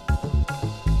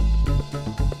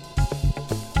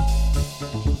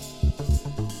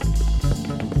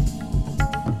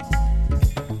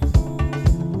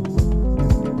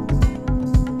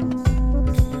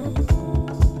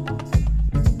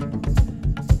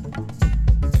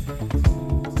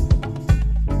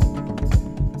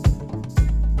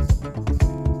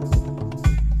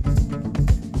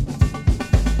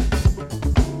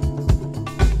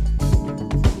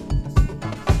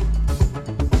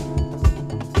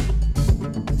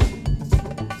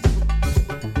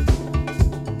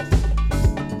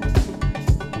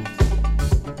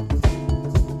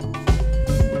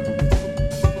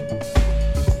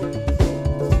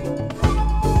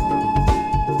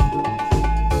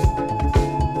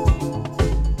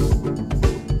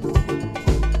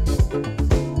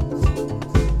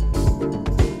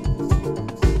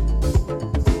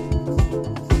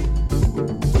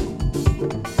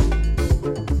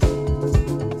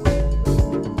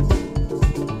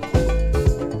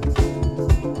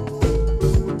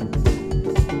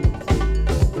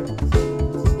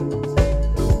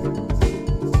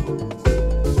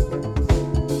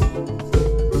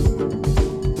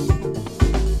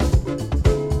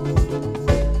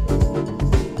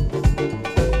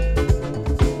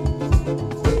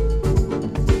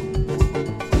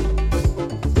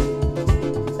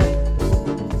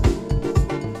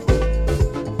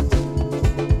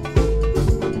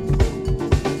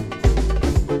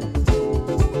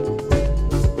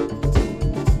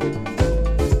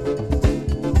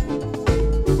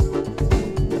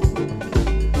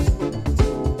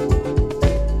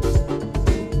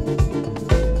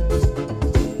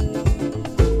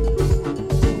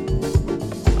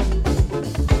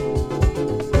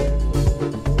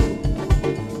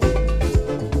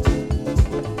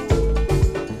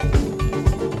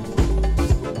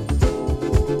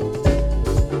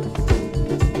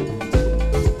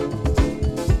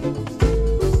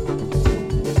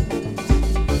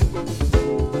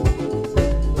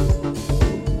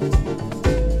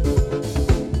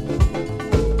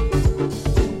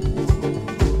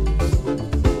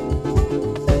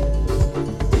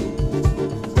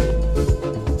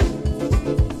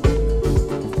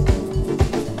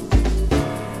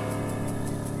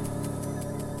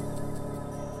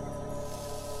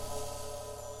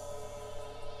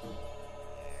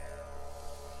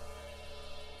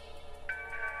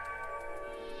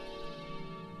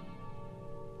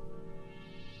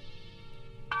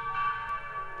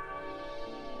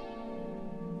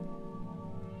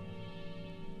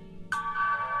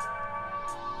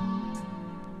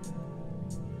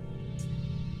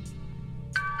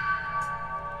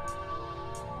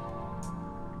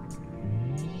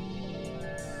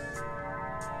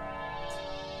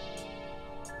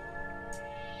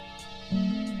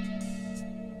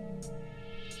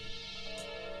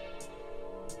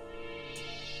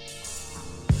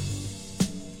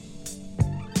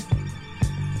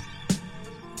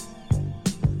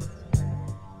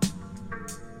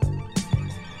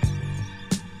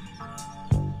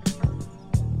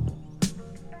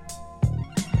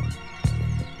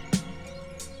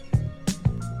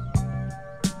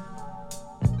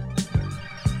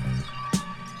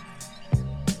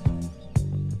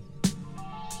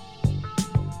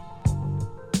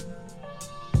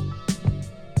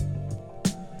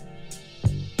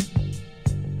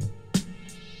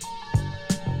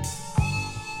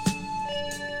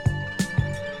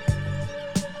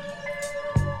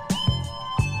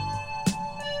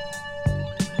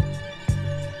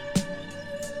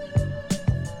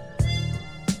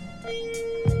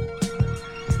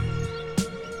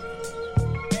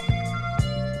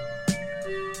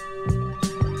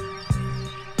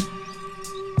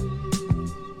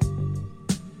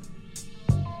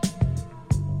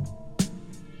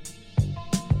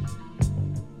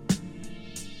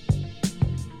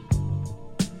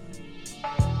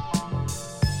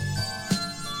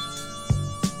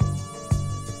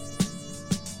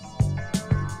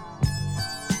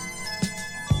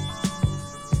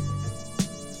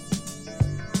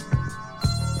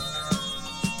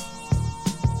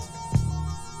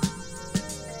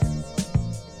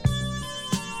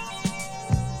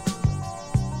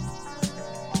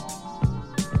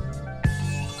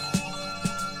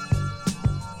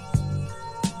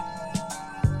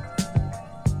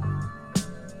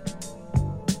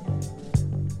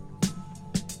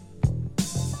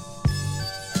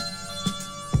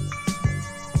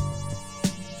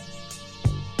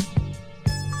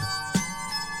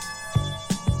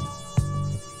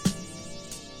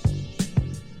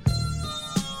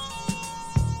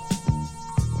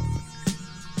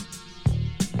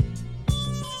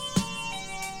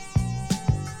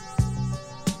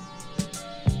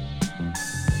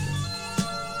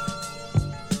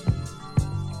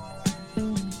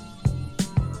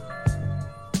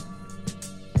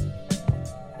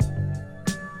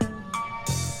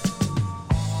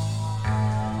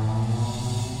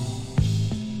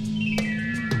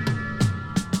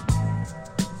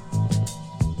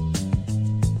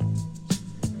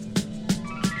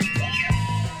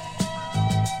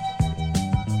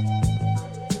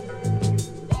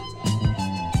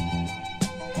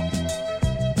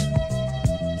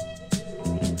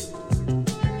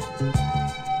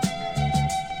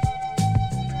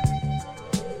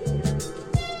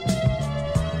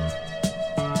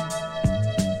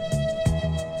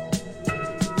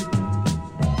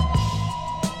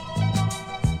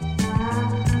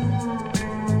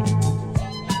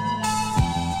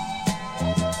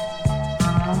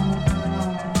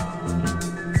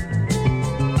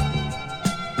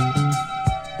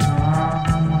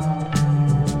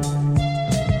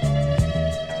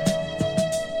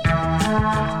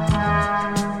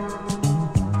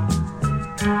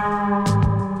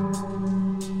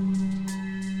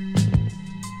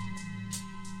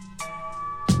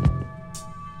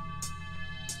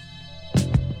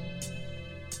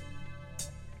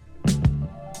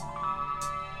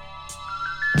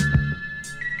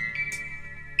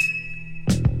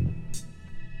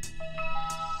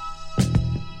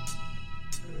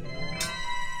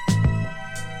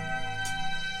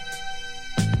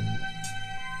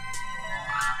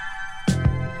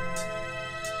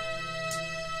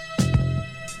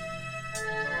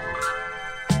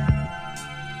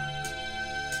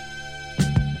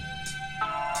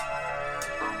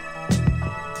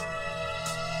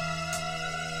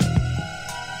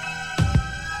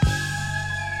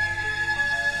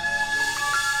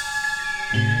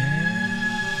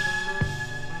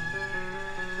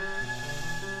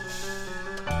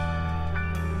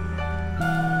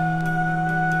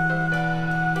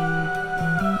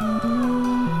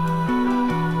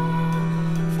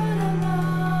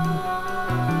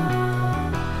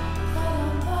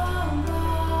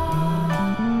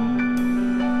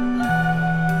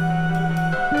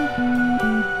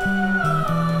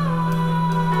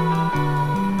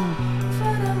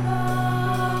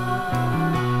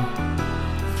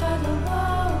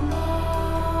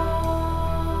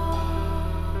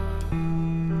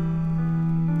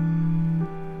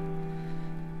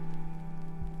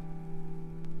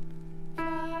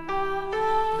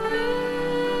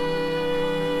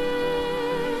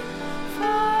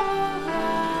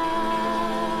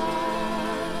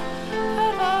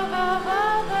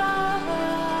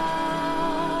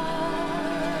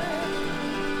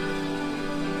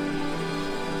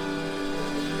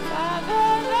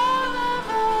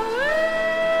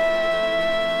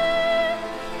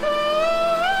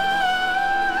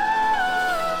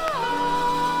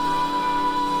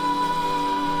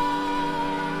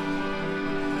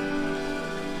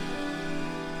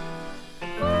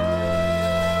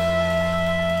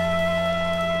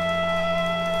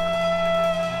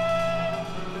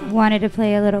 wanted to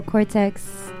play a little Cortex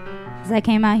because I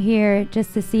came out here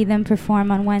just to see them perform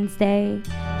on Wednesday.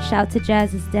 Shout to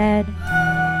Jazz is Dead,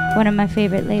 one of my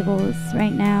favorite labels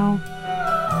right now.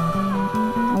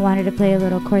 I wanted to play a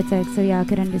little Cortex so y'all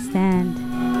could understand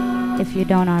if you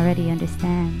don't already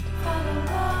understand.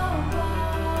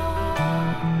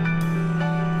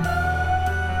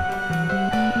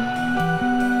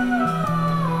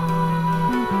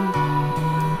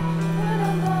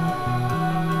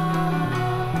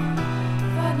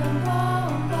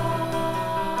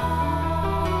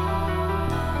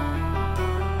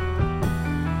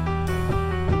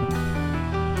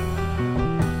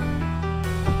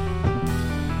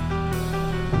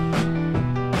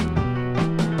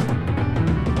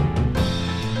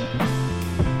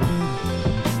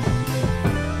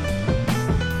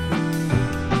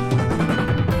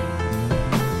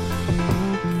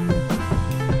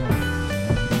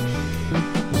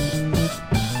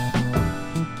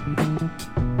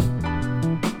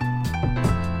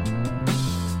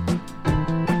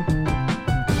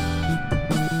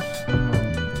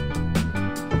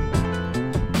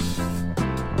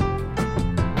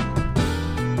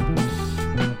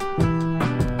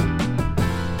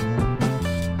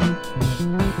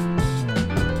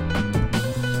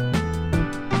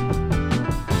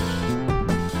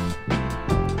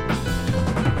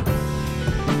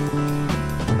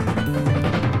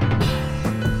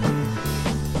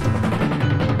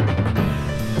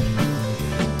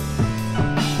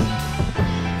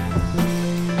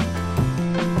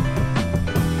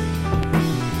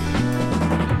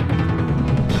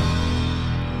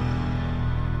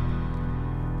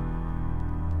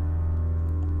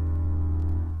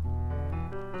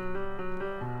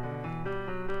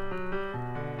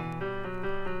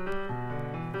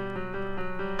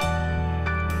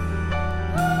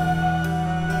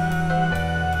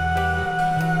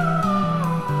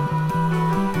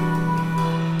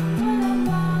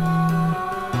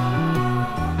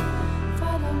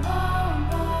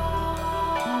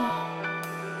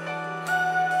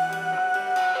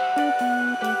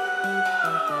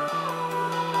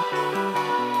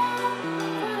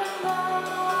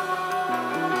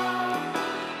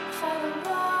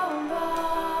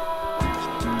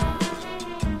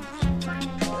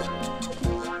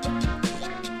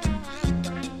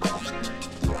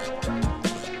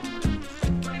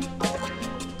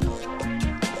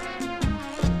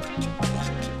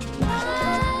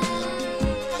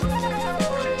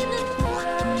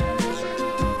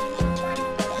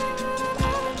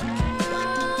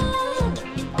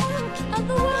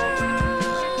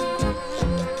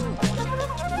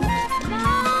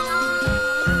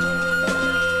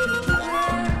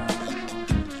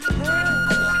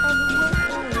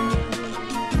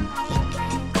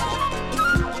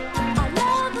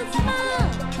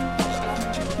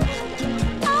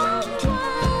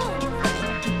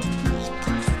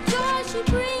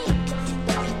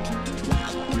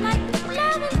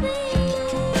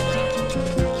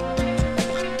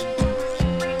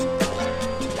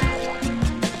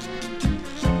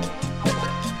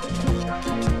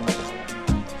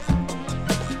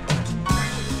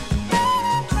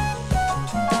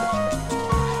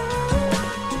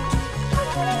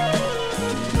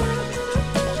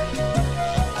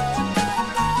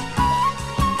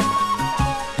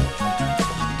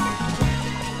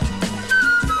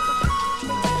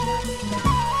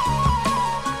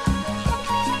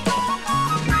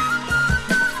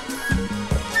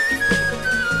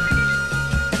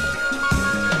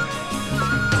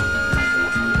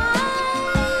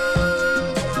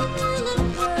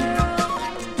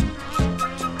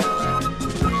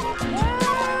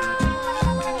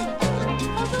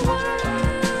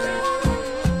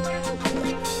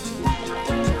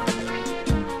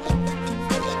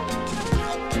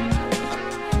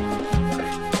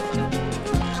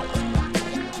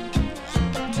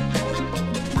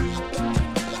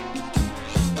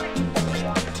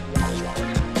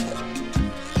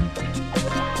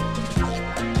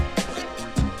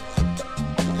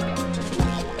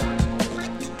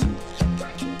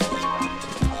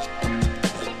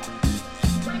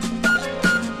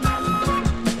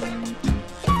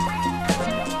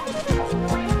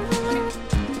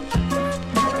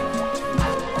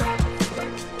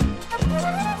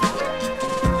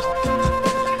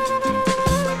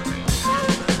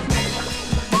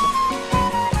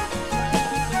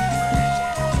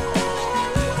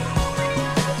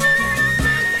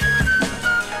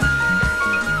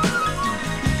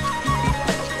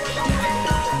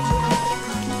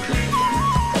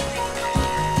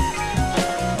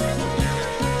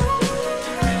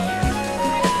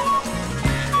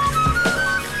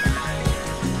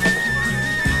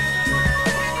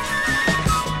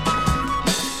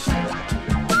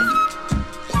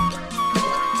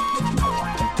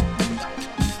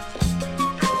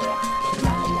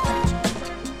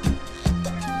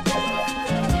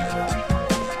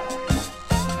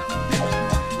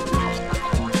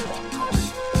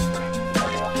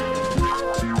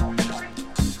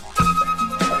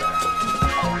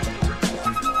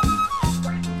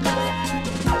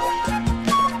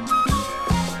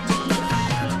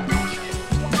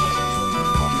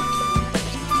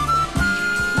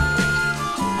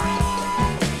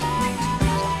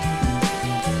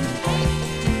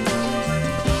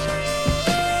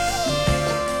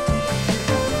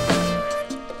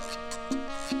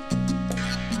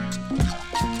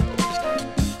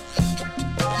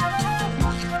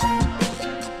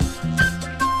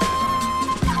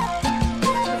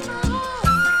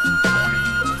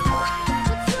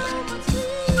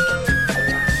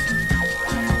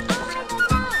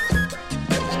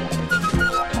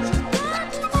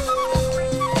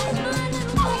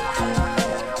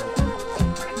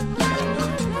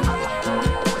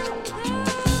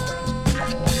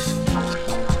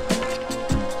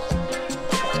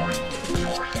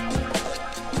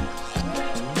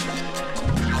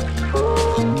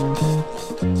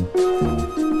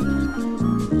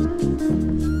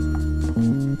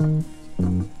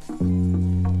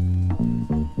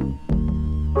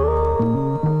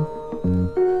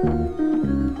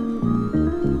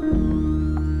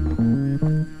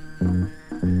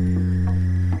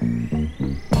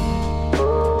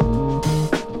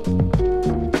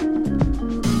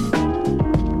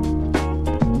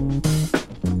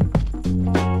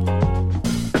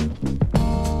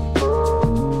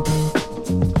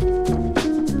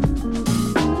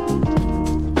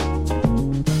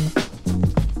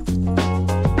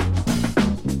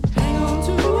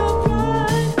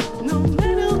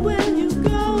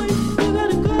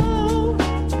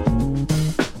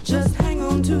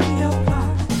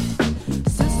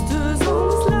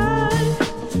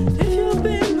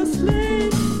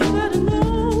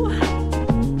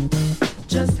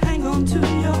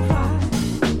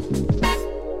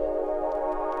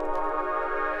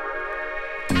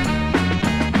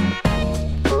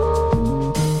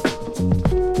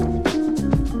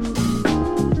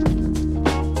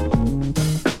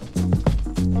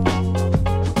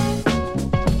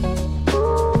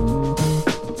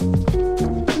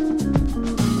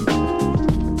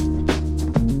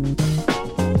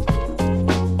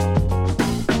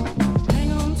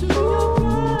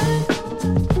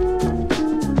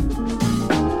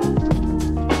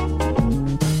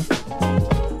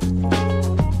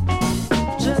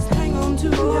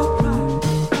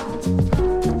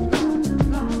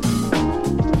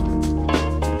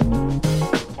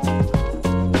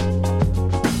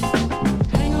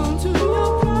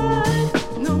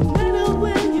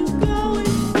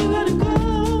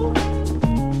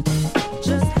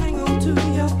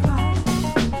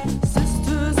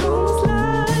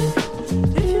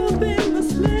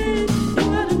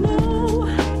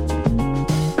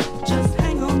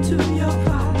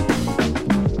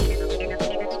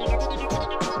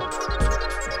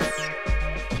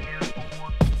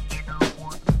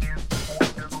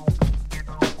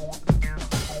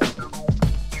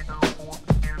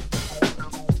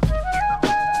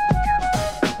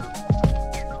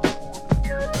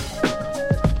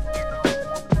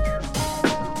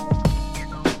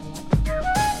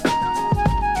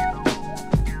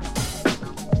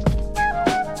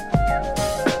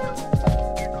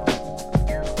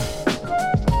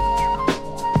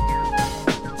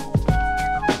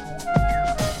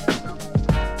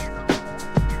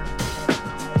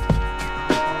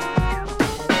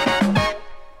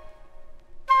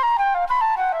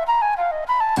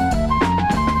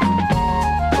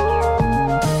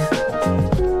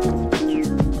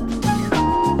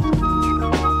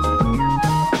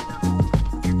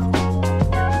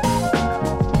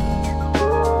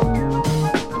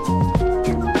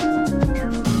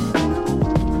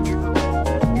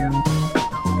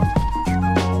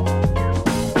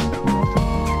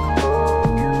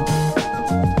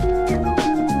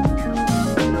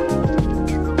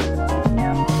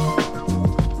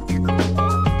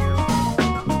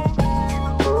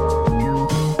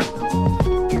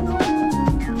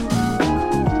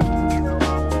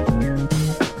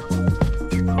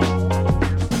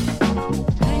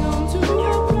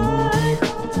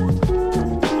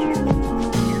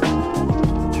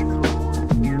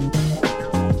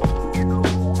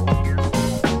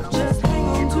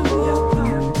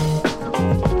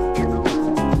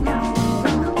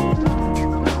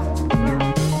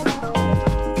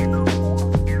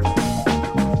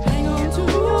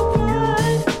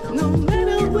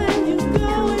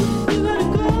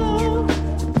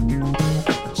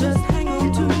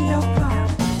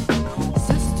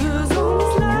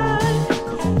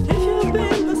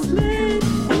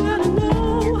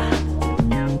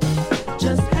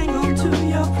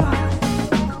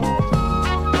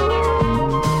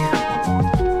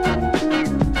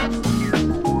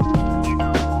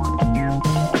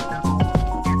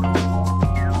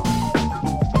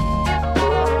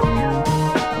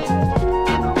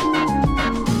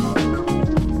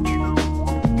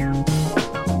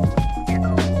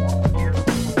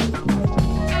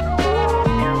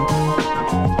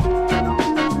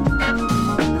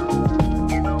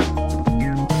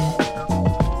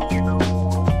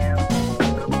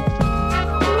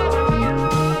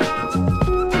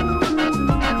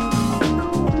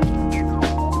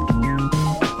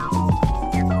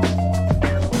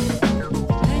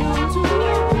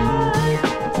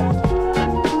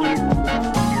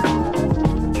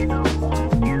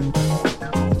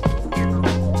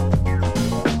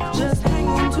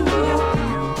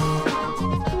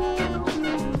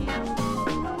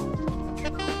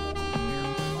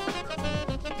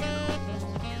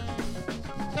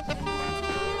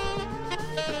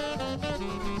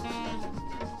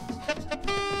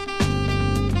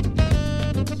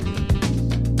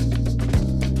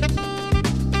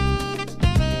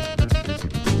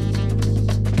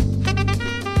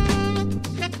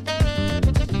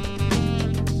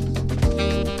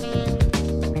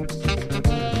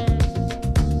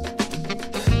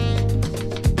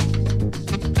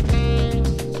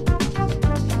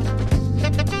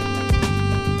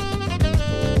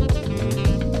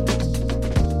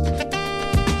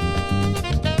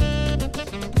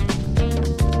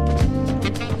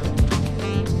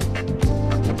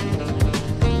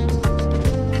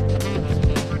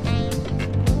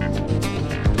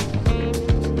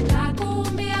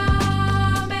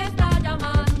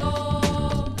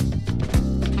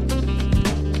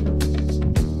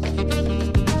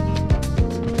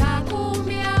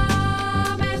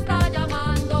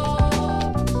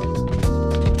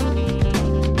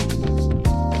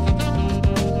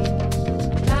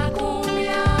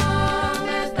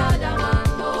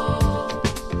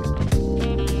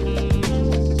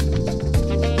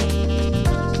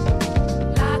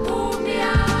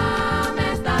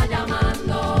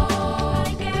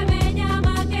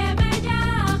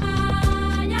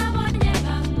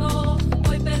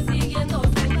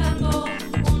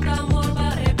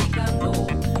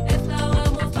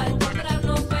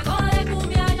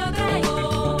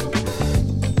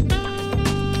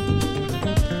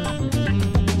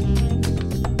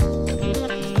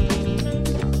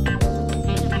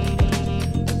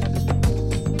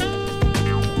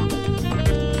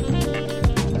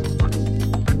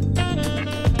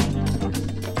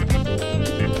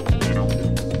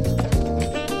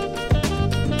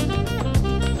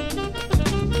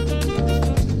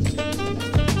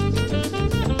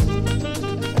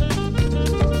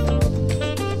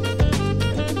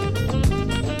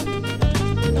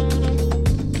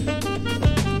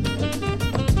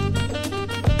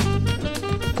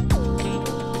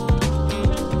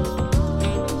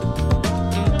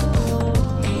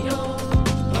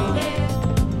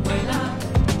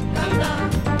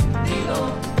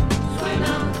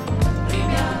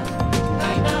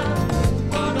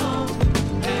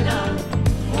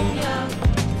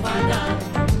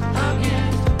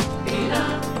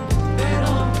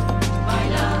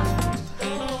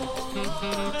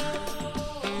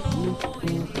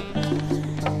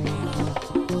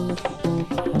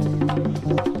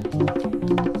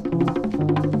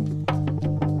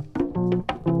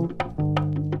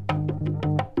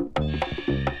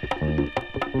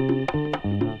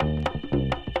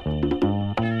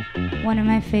 one of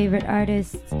my favorite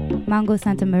artists, Mongo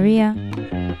Santa Maria.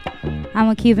 I'm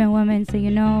a Cuban woman, so you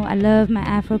know I love my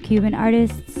Afro-Cuban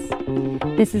artists.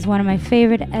 This is one of my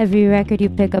favorite. Every record you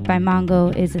pick up by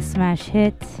Mongo is a smash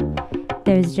hit.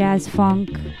 There's jazz funk.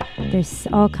 There's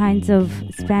all kinds of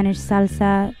Spanish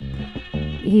salsa.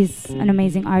 He's an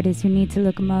amazing artist. You need to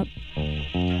look him up.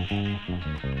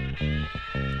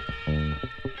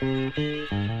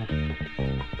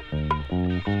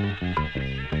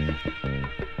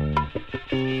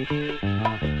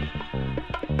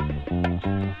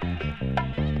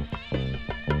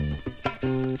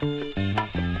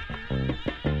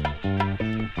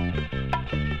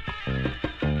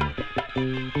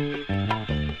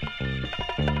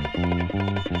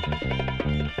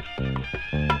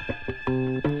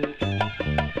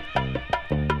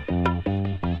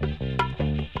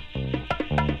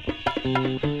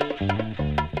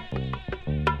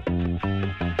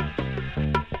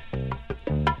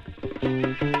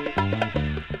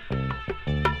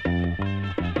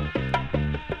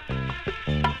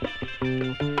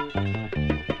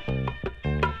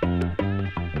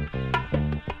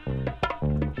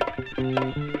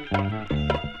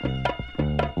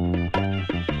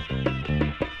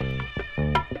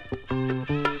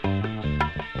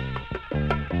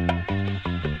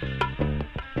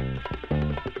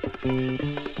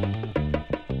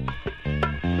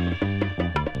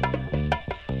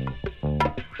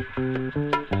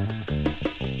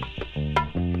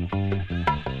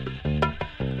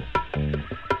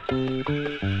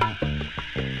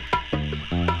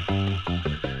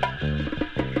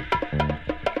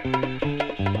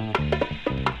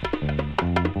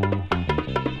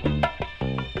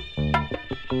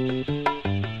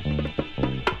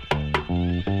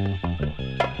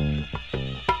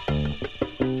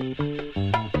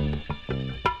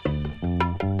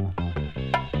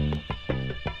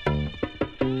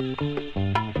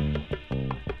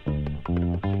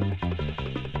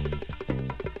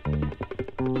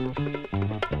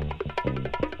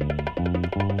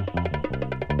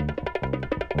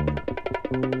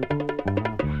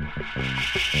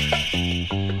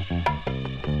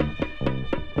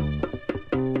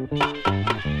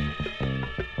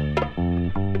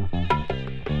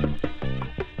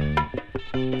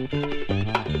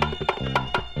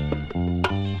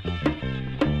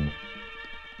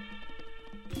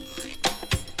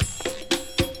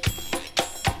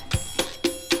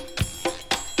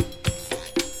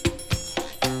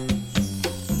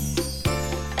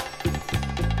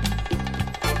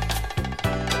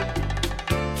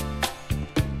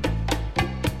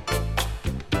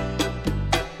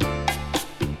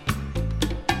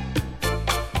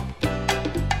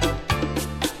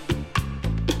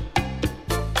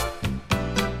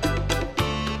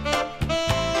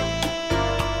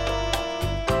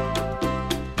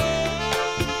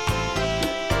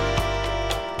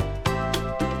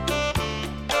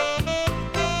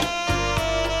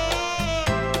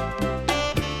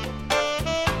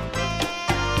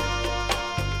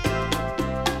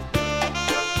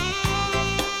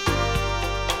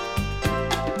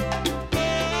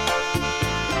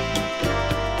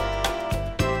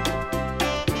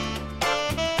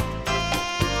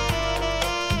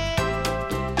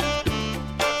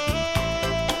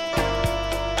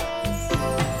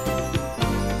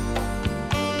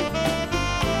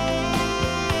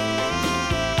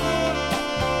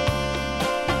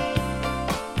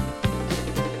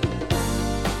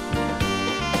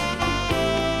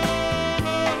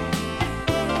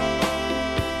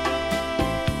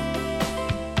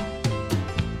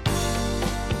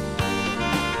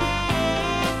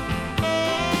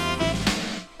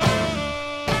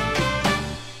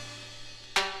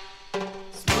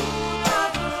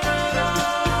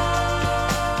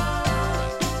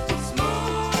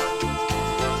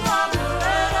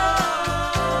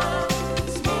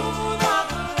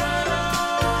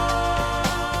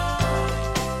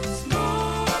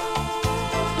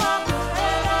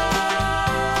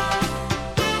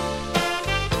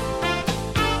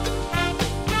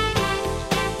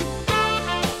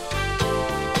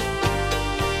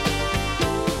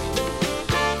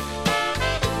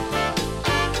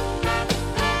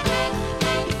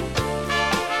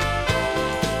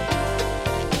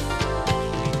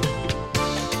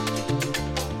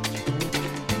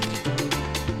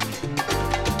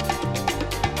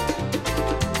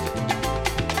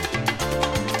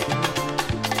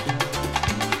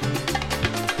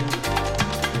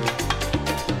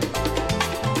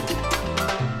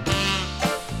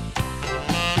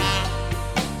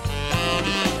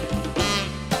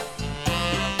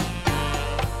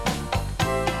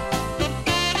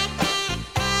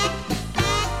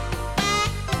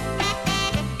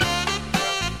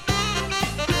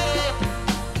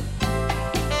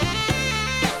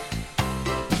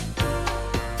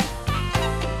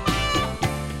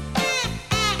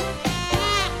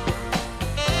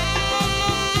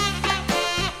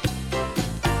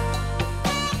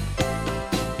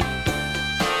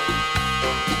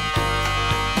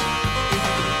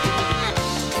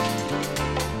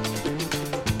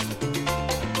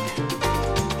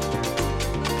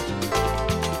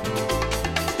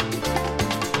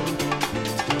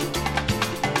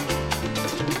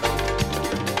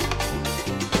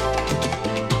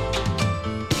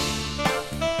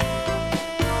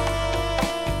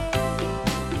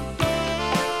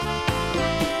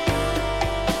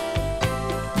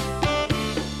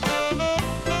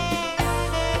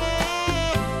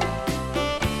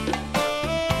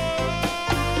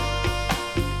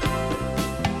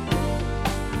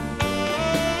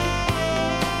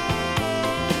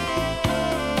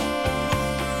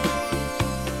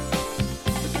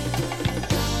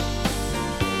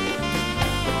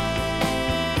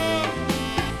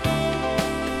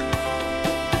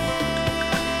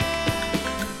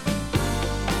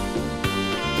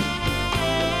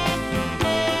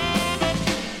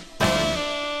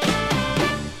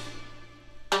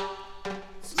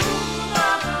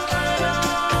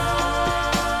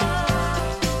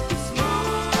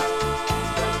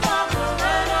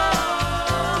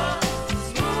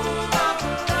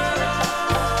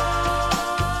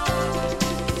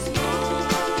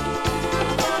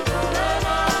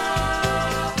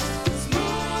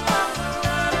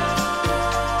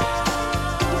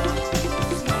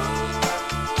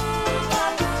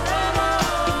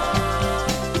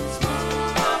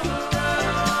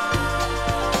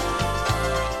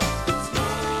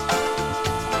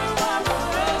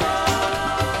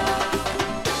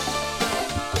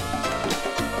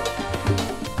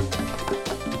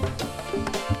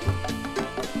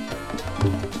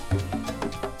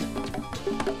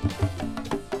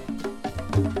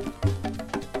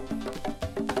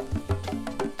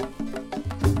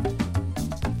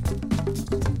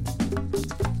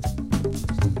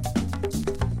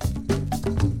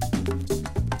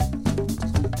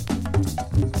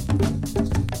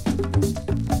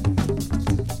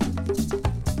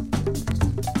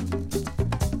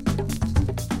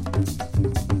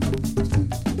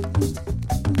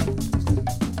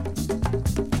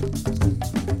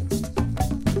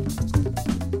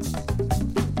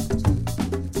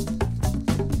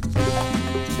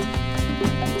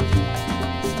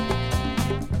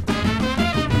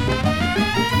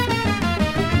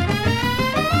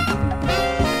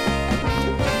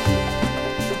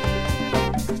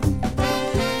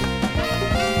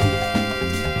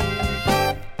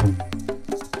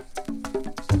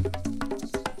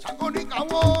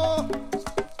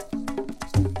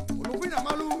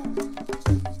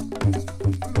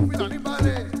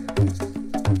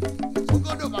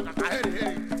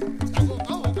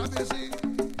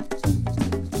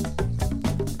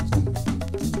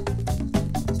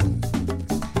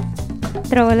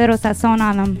 throw a little sazon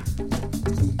on them.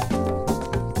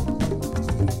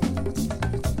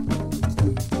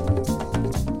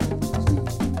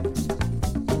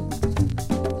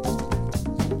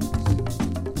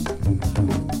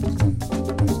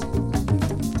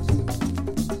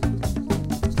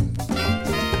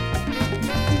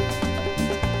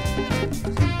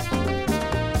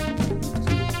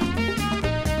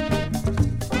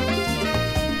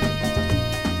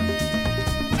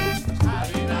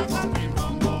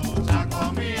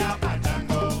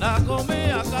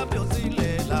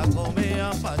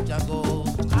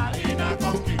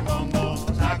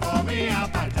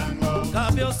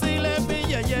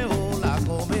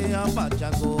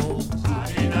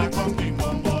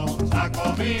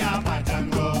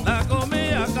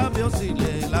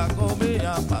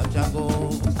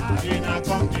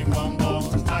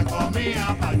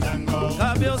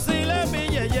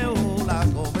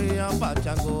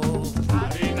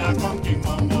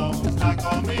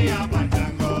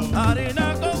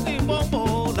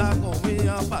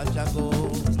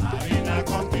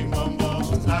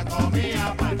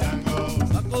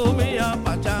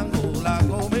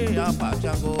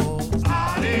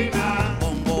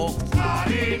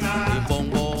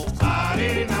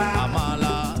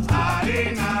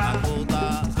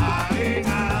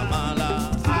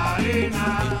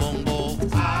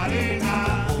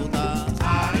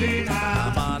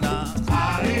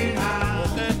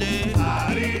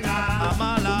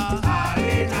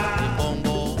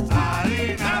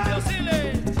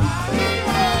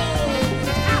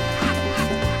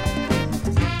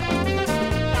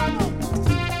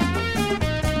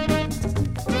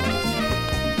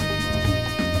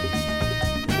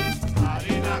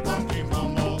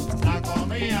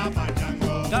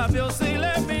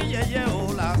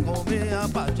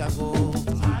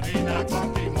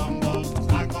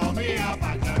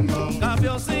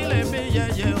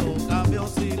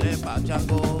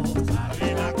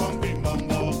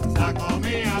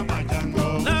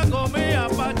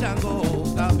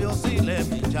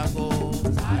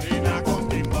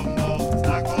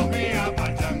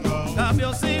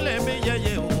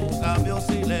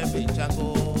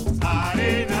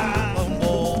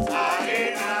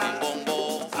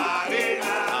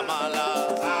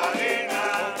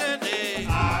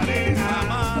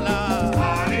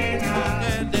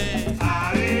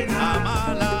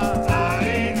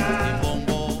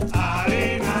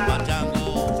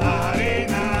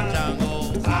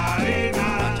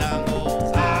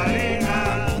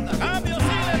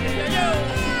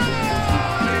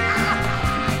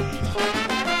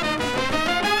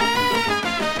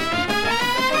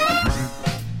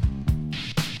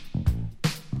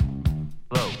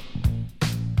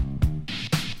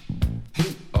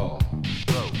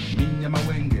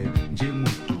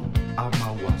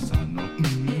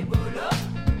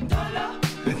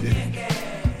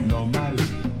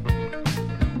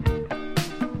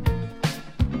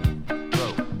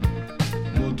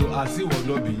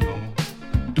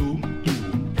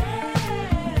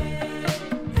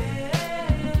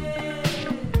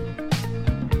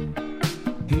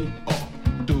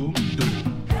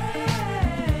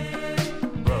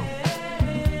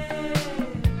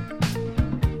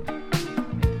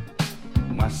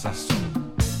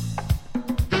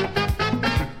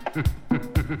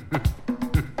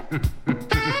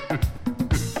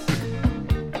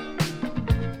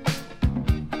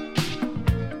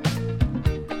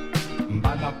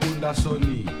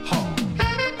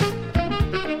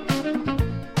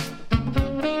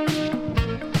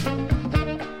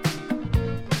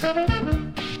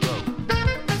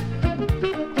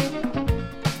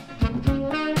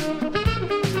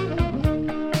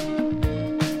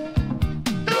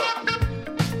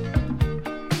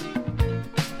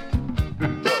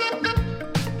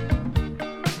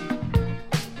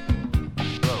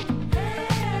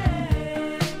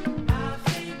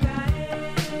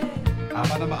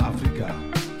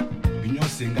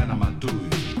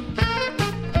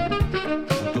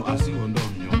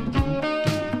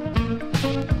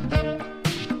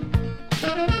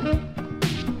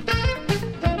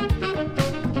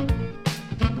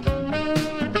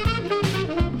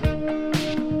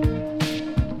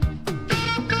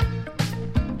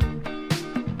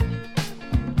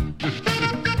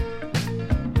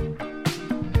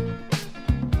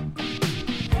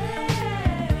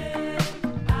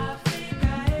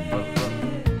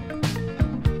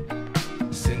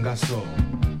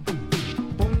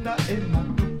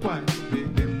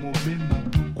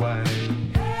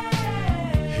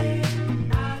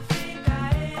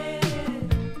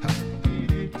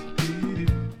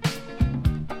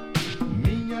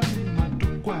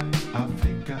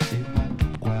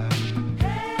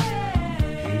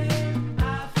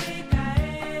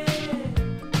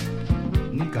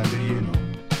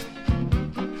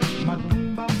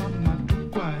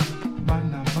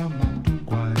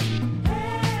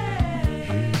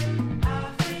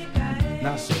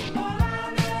 Naso.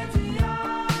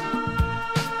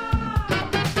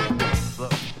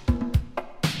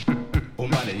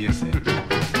 Omale yese.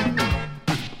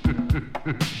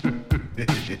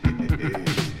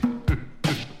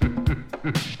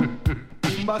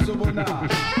 Umbaso bona.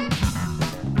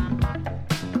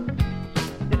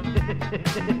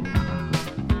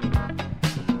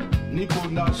 Niko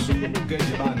naso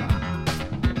geje bana.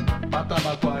 Bata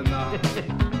batwana.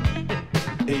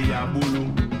 Eya bulu.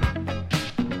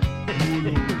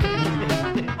 Bulu.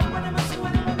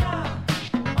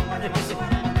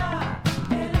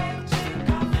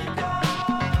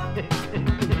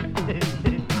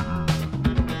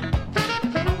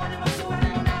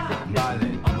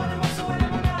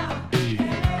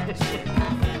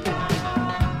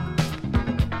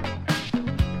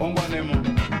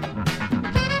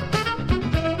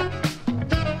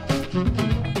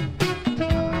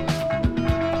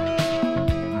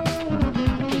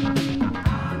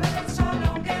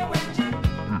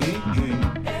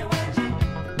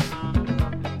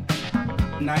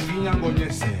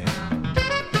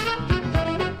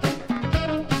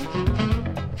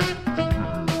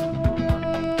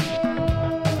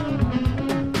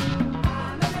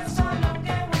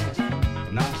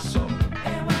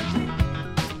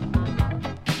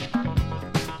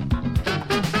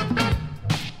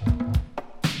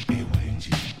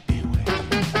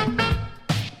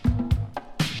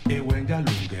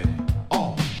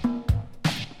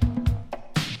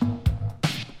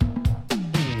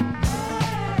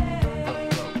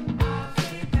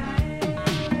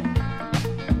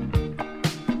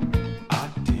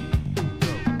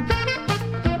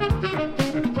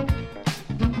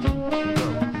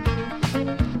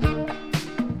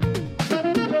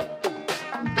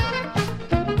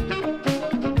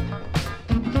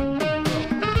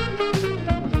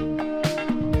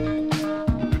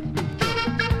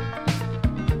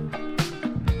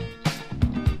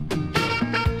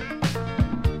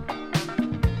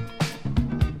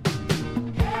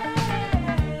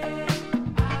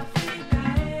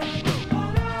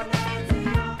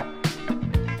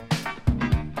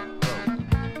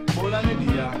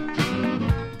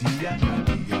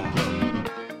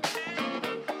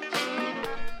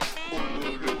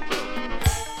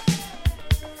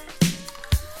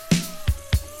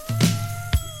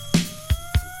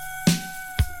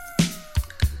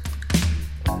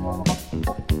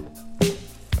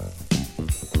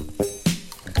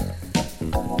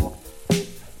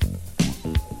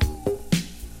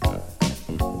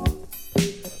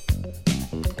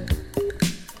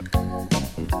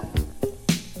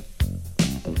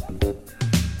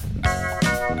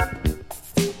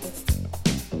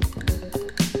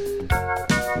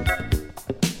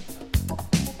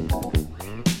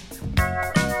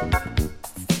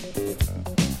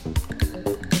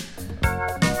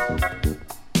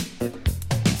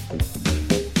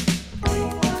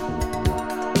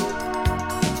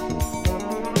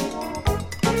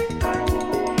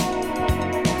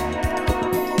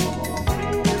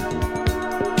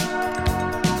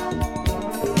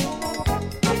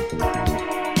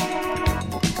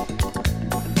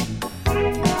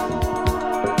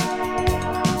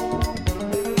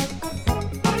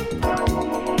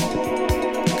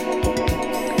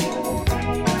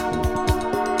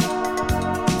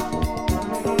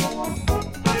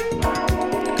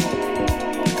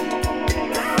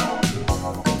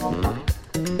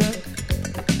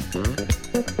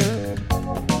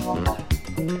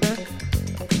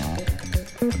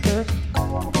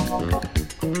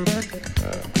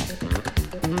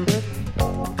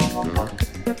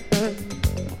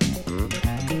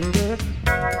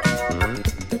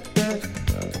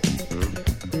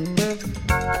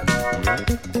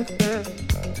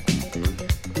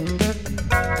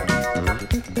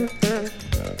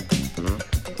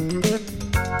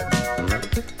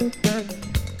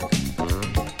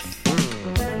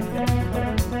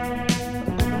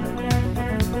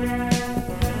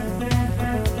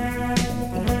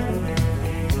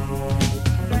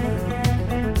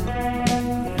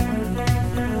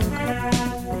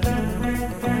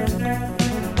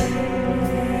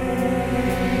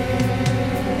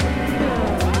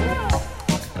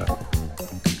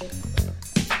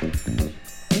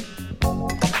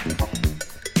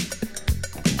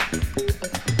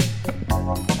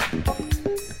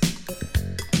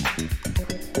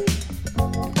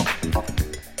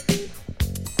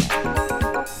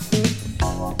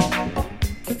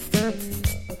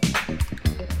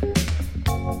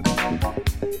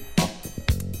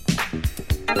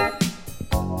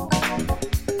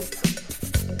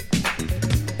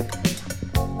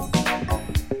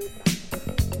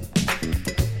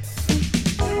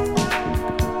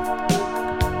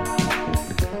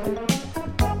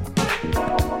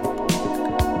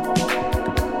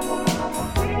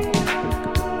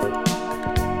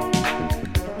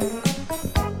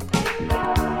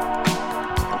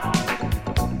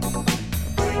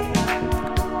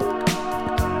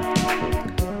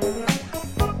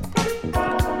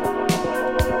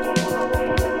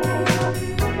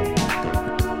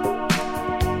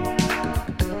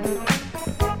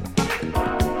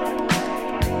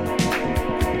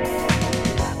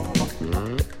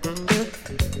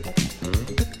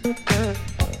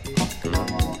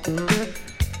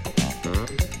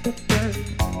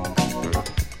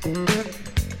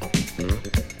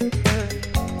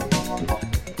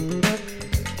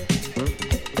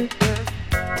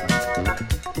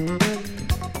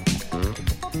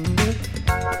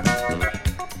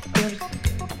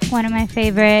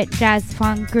 favorite jazz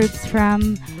funk groups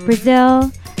from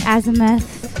Brazil,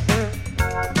 Azimuth.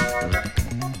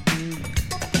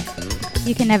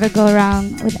 You can never go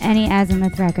wrong with any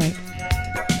Azimuth record.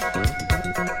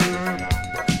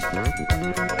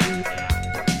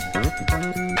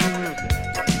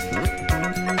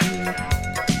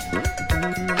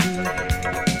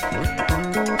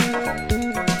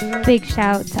 Big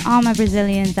shout to all my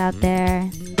Brazilians out there.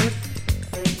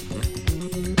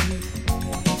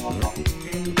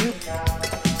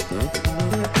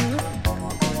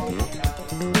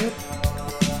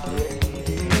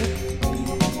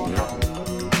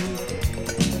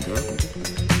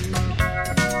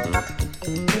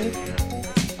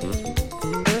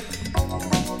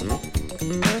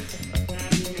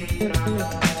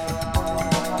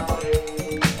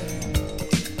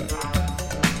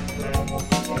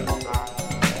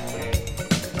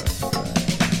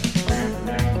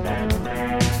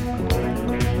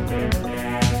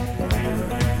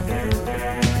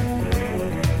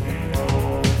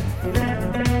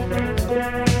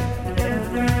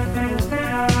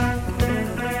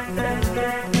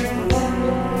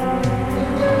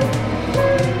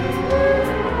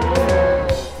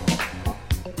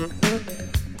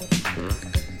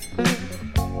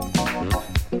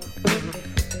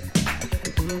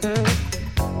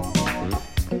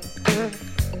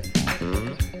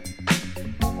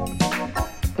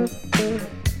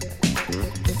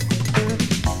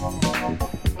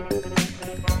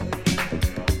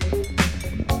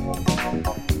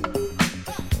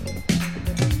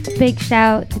 Big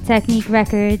shout to Technique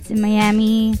Records in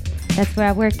Miami. That's where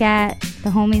I work at. The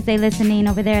homies, they listening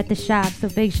over there at the shop. So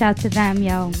big shout to them,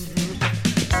 yo.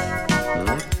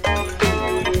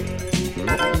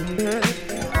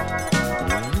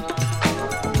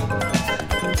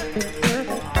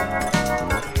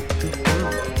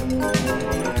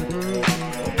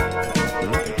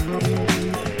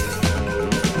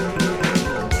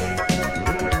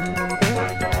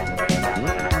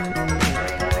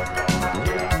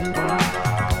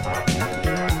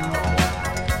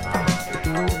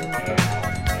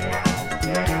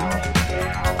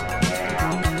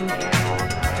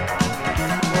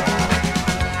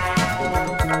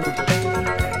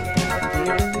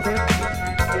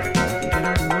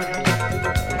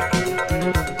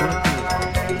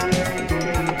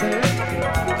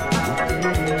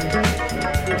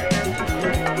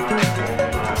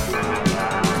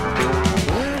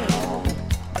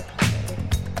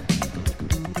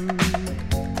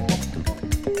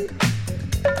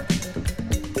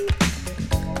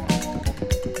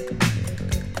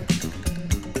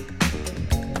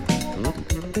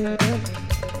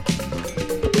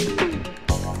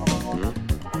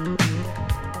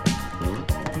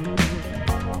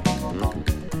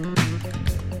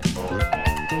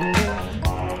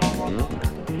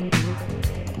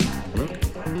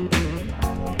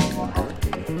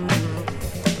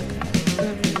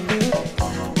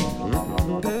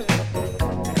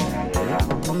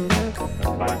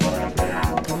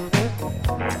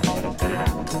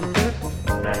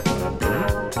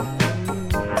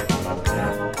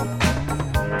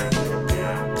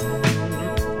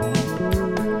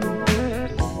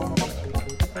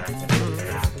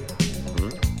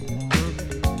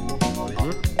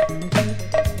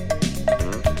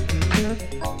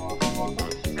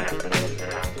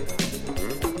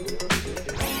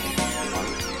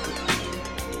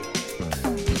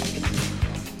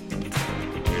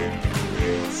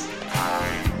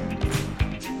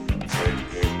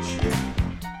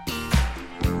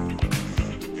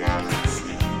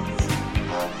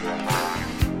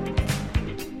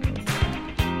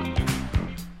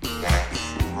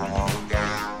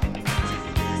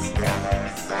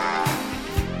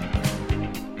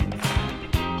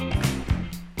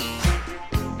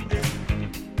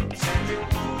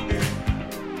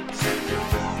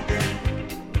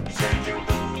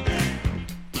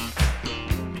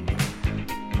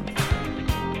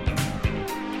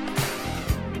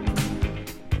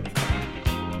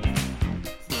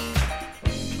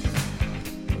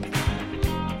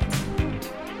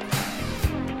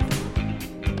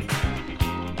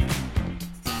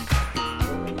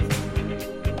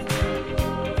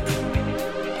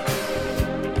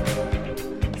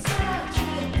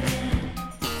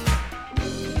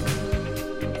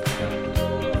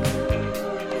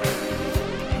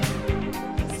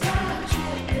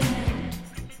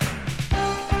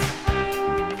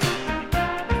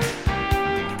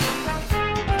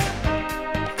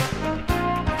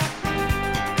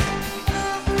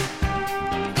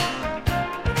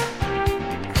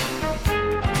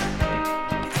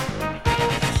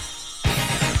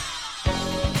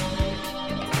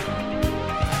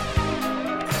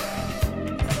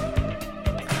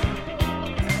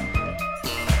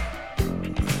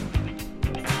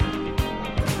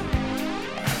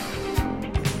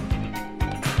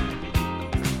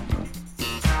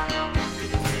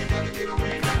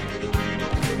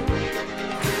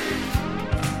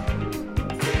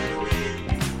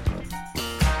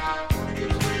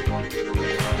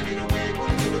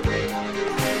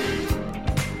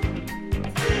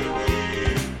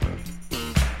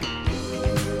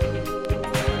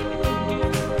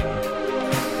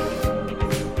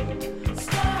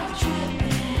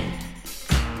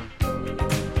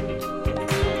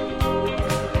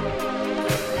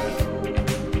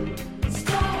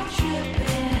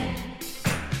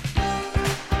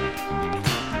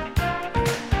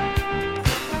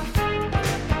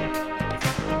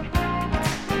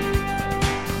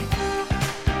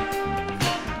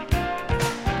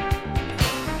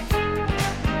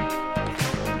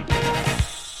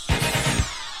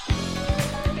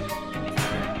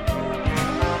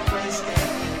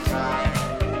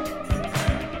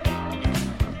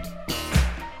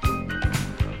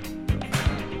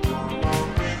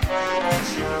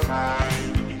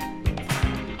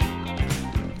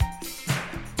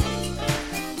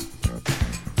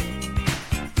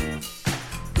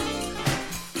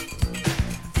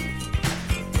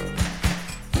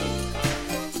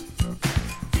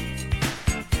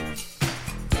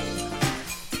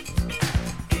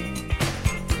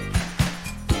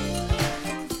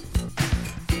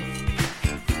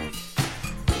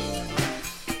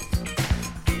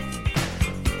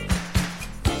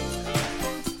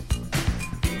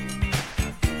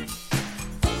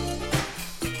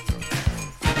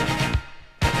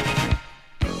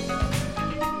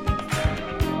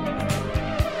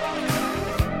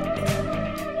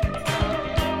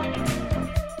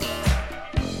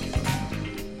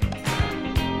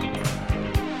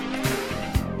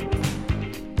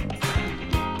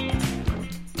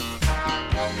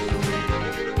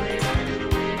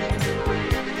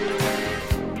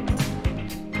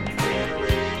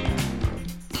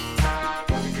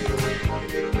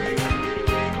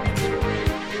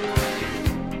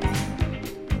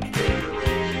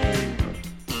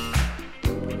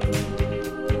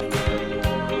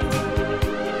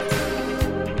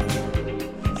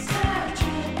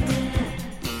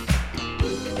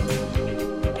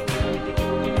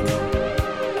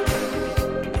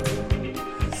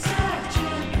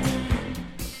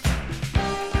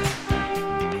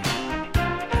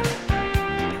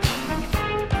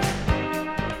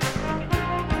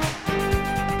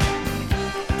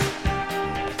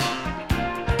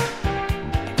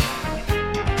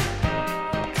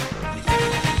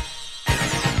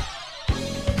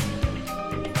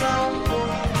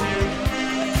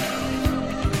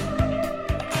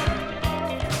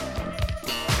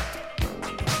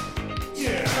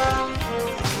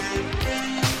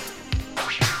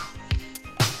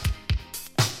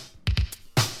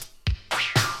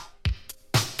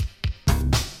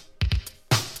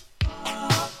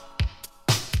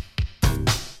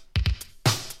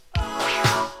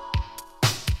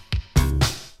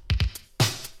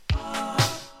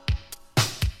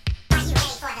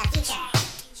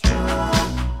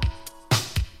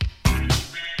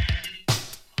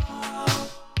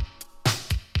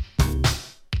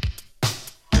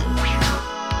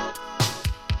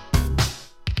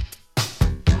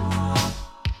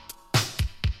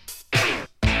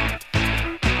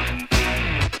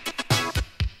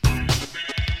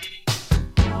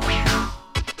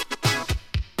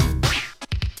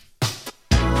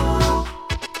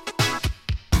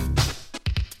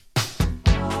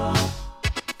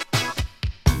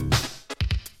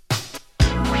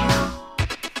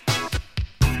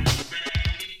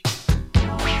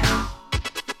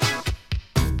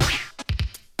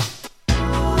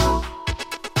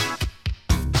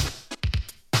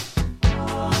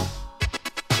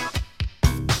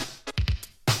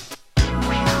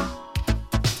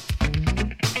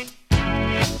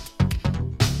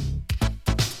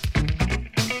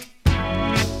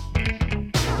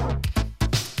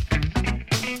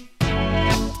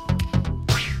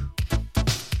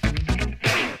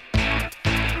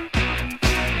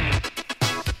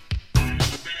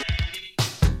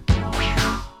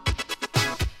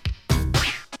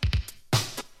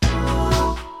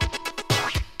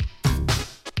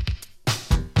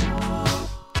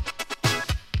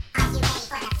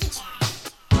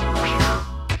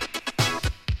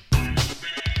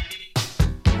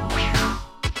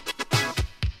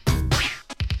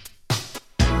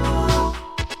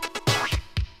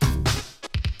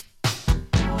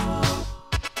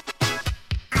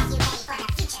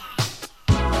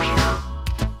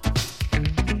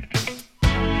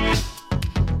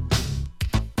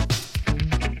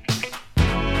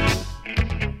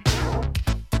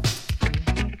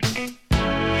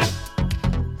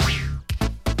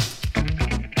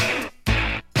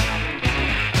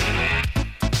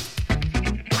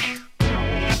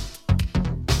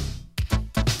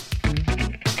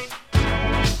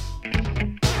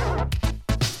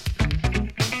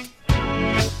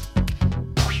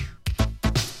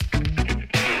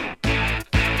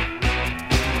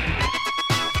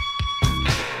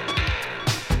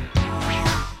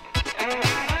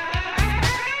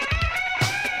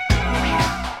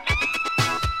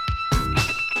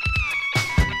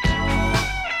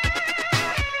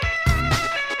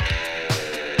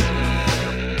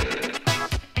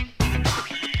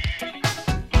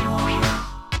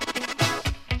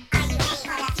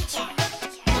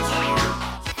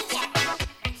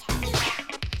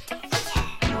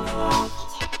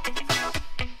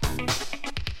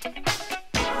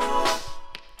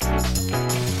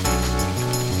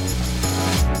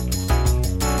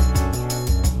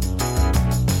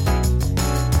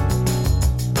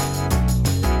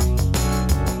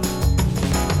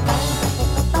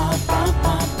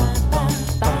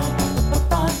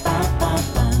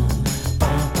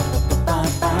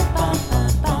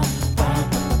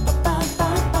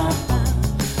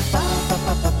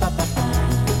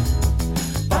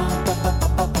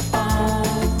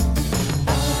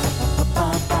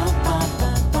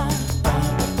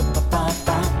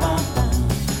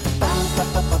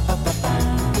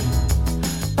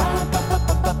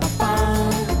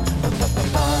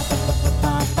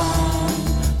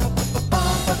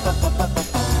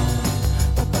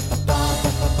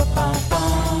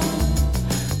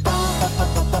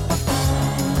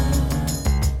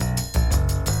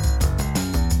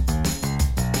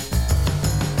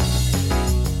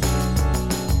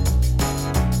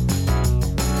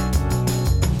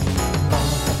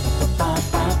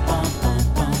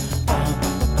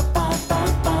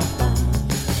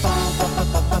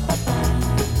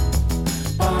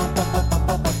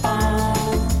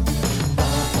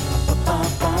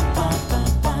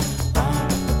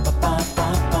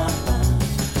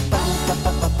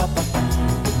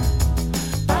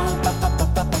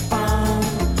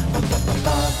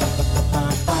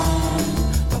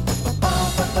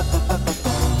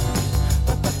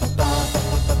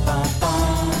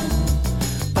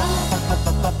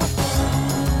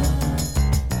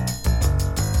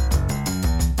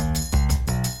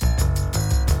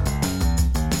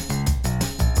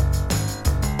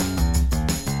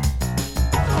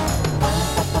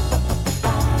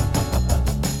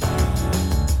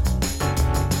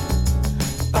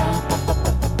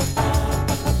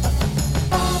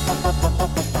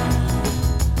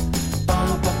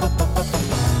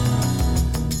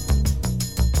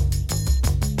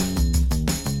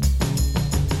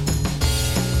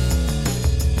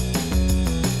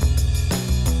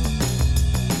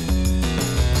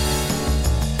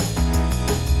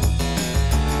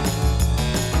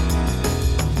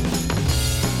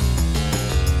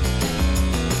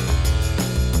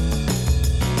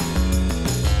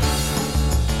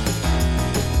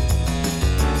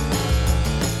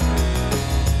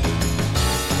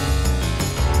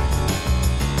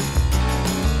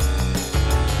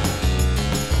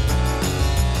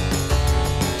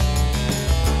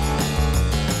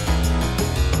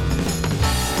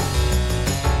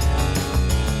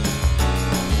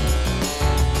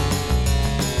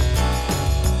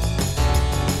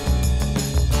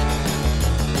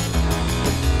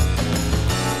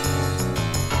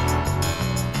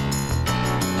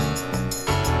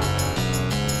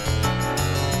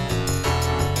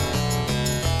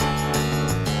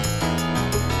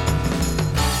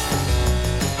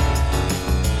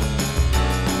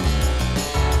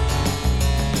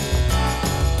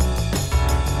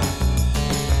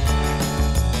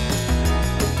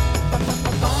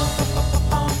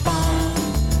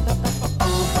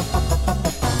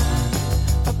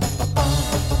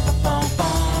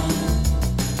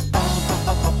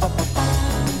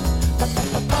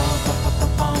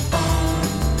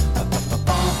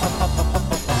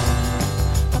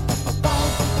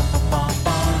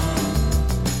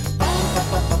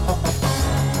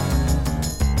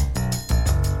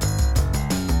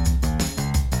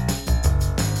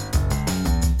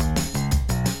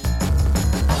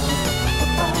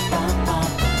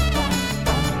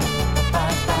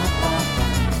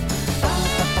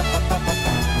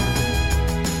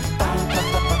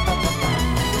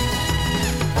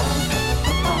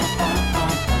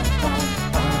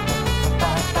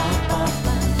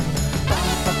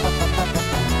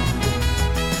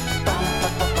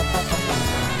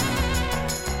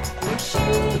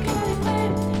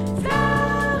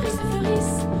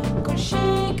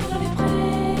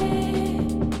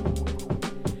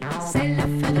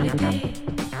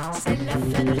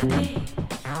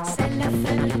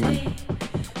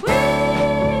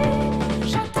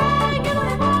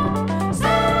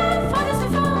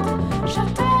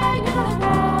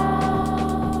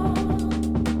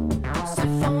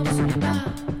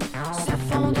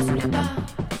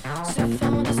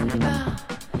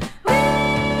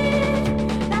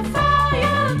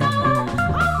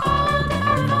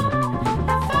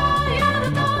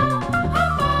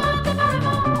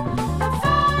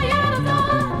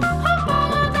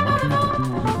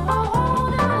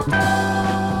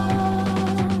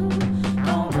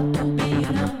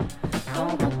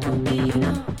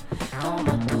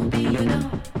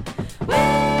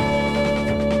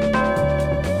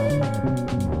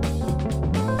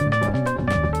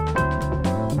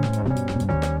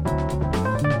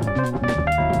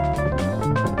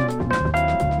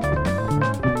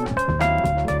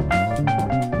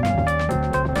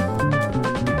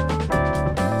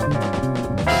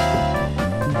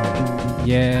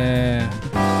 Yeah.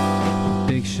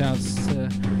 Big shouts to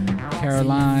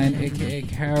Caroline, aka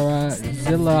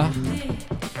Carazilla.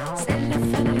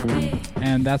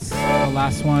 And that's the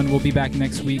last one. We'll be back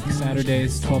next week,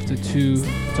 Saturdays, 12 to 2,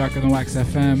 Darker Than Wax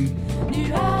FM.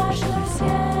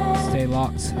 Stay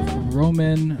locked.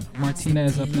 Roman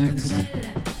Martinez up next.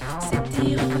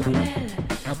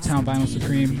 Uptown Vinyl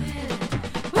Supreme.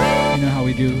 You know how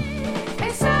we do.